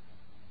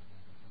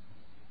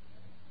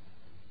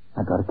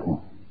 I got a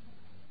king.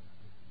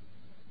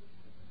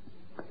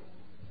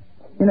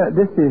 You know,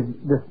 this is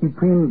the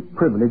supreme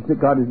privilege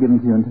that God has given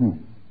to you and to me.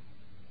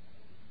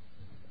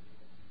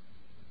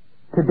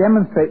 To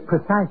demonstrate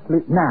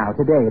precisely now,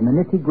 today, in the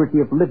nitty-gritty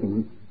of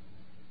living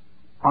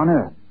on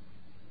earth.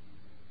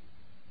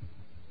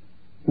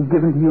 He's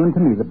given to you and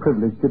to me the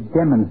privilege of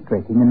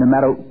demonstrating, in no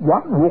matter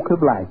what walk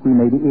of life we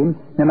may be in,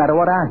 no matter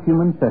what our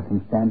human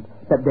circumstance,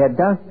 that there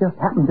does just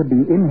happen to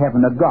be in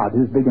heaven a God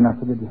who's big enough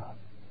for the job.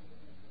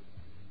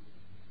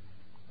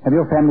 Have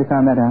your family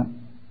found that out?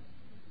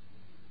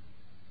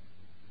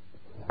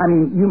 I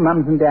mean, you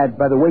mums and dads,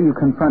 by the way you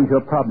confront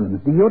your problems,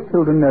 do your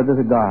children know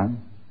there's a God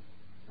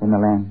in the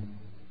land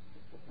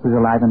who's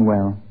alive and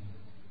well,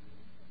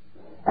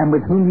 and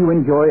with whom you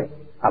enjoy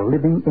a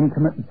living,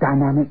 intimate,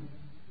 dynamic,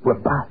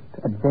 robust,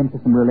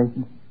 adventuresome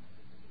relationship?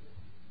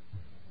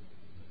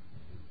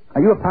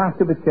 Are you a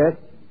pastor of a church?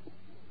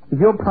 Is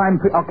your prime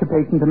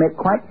preoccupation to make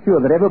quite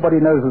sure that everybody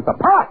knows there's a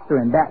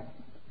pastor in that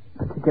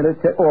particular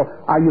church? Or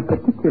are you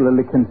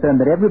particularly concerned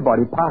that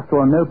everybody,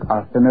 pastor or no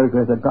pastor, knows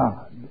there's a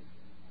God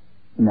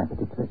in that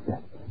particular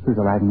church who's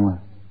alive and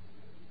well?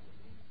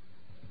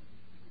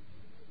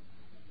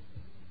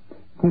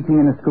 Teaching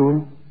in a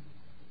school,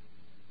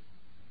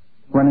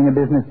 running a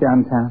business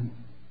downtown,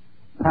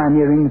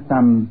 pioneering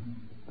some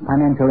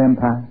financial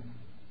empire.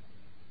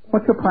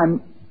 What's your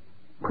prime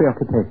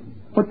preoccupation?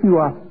 What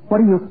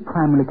are you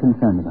primarily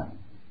concerned about?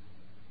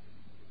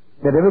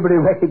 That everybody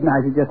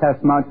recognizes just how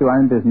smart you are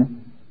in business?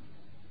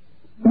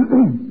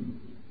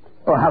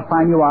 Or how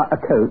fine you are a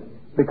coach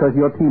because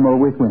your team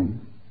always wins?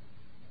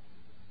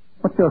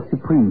 What's your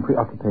supreme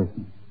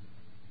preoccupation?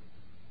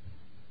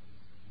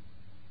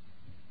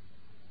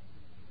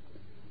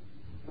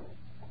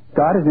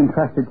 God has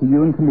entrusted to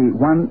you and to me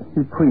one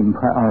supreme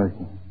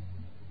priority.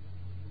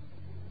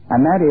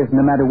 And that is,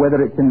 no matter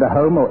whether it's in the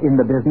home or in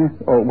the business,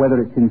 or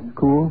whether it's in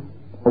school,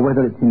 or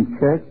whether it's in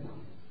church,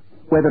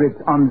 whether it's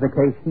on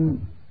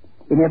vacation,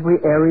 in every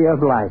area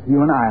of life,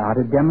 you and I are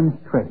to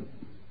demonstrate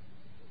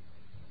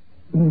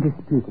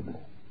indisputably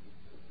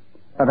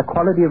by the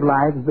quality of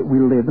lives that we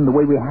live and the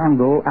way we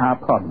handle our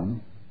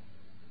problems,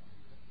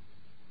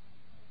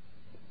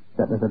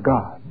 that there's a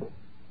God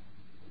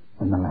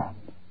in the land.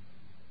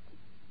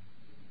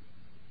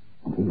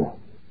 And he is.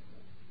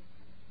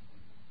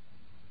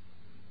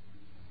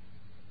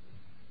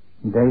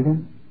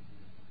 David,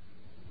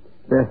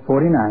 verse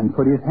 49,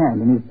 put his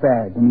hand in his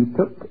bag, and he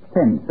took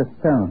thence a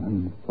stone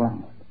and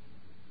flung it.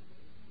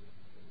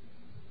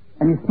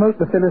 And he smote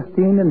the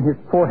Philistine in his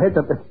forehead,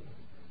 that the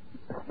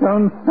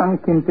stone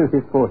sunk into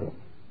his forehead,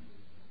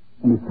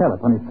 and he fell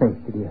upon his face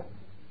to the earth.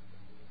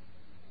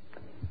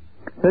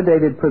 So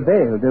David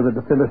prevailed over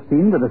the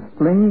Philistine with a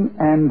sling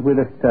and with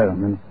a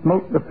stone, and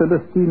smote the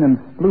Philistine and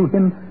slew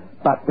him,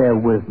 but there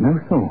was no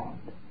sword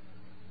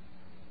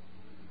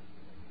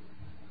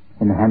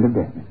in the hand of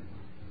David.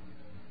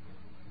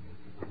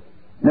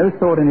 No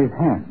sword in his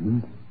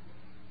hand,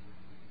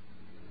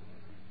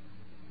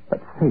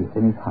 but faith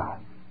in his heart.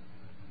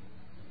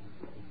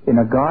 in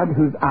a God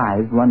whose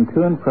eyes run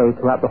to and fro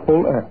throughout the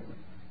whole earth.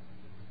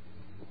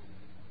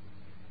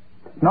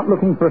 Not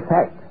looking for a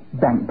fat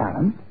bank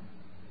balance,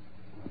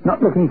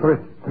 not looking for a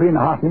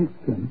 3.5-inch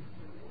chin,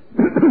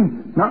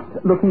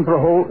 not looking for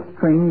a whole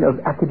string of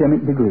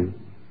academic degrees,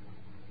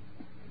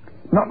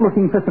 not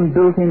looking for some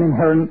built-in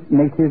inherent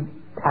native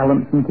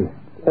talents and gifts,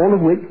 all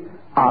of which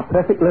are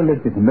perfectly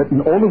legitimate,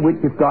 and all of which,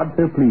 if God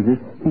so pleases,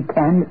 he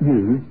can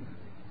use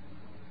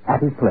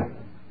at his pleasure.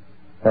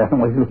 That's not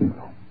what he's looking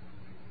for.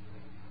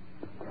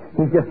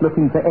 He's just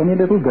looking for any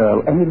little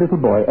girl, any little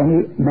boy,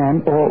 any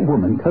man or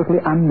woman, totally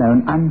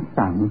unknown,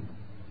 unsung,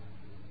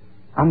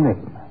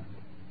 unrecognized,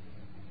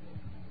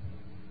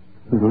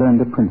 who's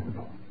learned a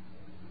principle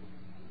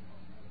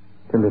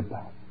to live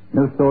by.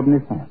 No sword in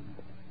his hand,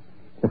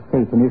 just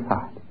faith in his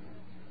heart.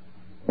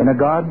 In a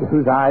God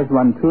whose eyes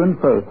run to and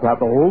fro throughout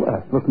the whole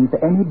earth, looking for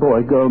any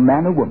boy, girl,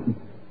 man or woman,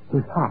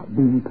 whose heart,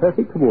 being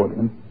perfect toward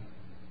him,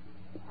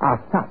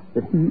 are such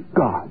that he,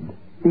 God,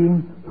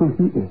 being who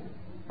he is,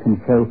 can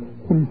show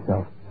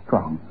himself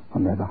strong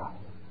on their behalf.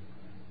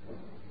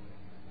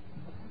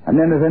 And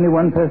then there's only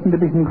one person to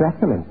be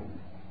congratulated.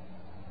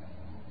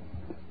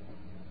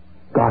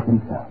 God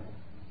himself.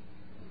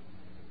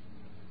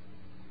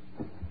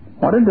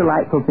 What a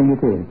delightful thing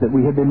it is that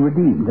we have been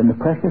redeemed in the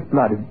precious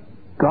blood of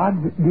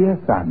God's dear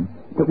Son,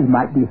 that we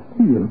might be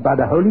sealed by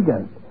the Holy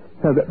Ghost,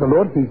 so that the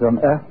Lord Jesus on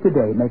earth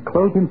today may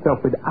clothe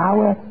himself with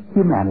our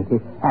humanity,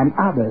 and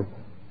others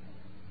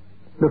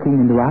looking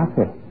into our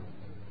face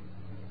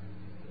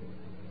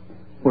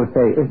will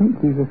say,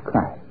 isn't Jesus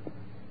Christ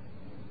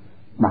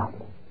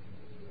marvelous?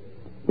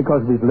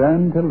 Because we've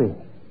learned to live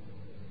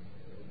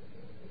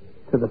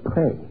to the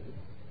praise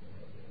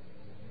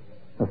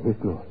of his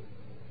glory,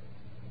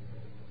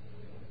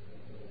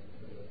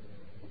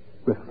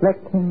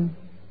 reflecting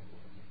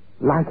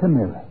like a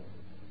mirror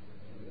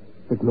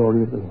the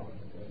glory of the Lord.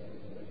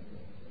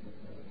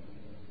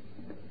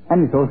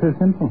 And it's also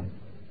simple.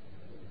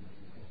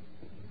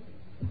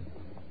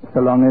 So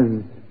long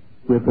as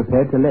we're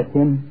prepared to let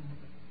him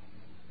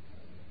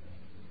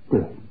do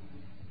it.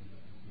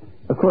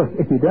 Of course,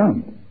 if you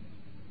don't,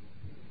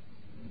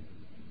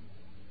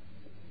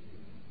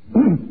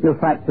 you'll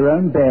fight your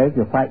own bears,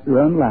 you'll fight your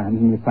own lions,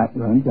 and you'll fight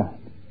your own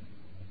giants.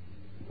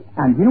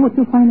 And you know what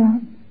you'll find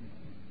out?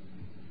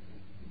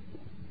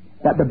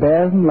 That the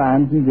bears and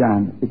lions and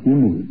giants that you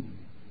need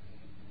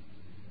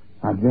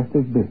are just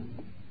as big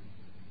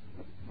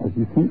as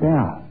you think they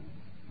are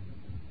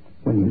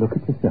when you look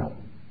at yourself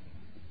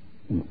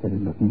instead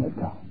of looking at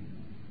God.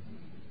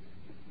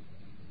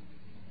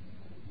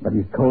 But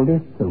he's called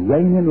us to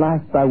reign in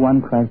life by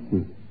one Christ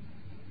Jesus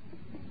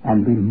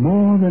and be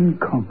more than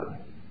conquerors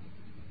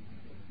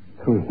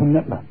through him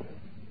that loved us,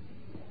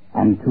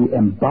 and to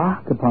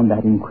embark upon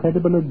that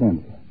incredible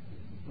adventure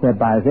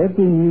whereby as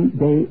every new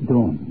day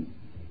dawns,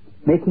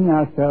 making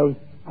ourselves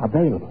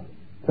available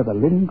to the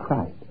living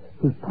Christ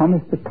who's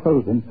promised to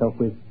clothe himself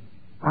with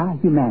our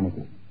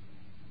humanity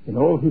in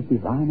all his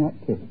divine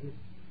activities.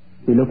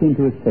 We look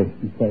into his face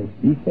and say,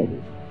 you said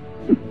it.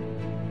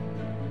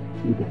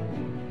 You did it.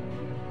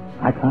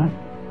 I can't,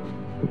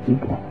 but you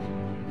can.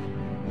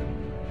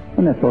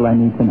 And that's all I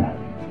need to know.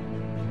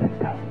 Let's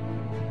go.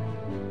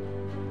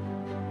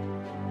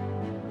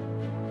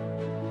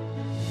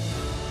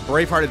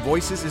 Bravehearted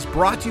Voices is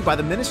brought to you by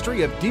the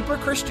Ministry of Deeper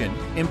Christian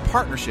in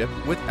partnership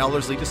with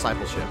Ellerslie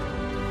Discipleship.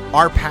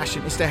 Our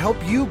passion is to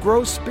help you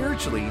grow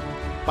spiritually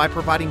by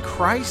providing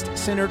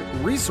Christ-centered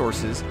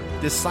resources,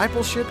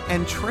 discipleship,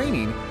 and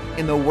training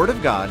in the Word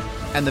of God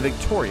and the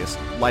victorious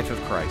life of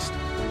Christ.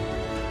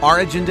 Our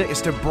agenda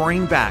is to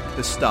bring back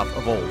the stuff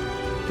of old,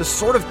 the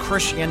sort of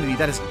Christianity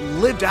that is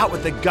lived out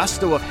with the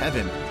gusto of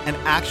heaven and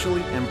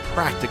actually and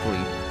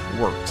practically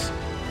works.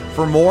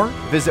 For more,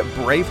 visit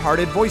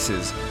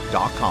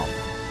braveheartedvoices.com.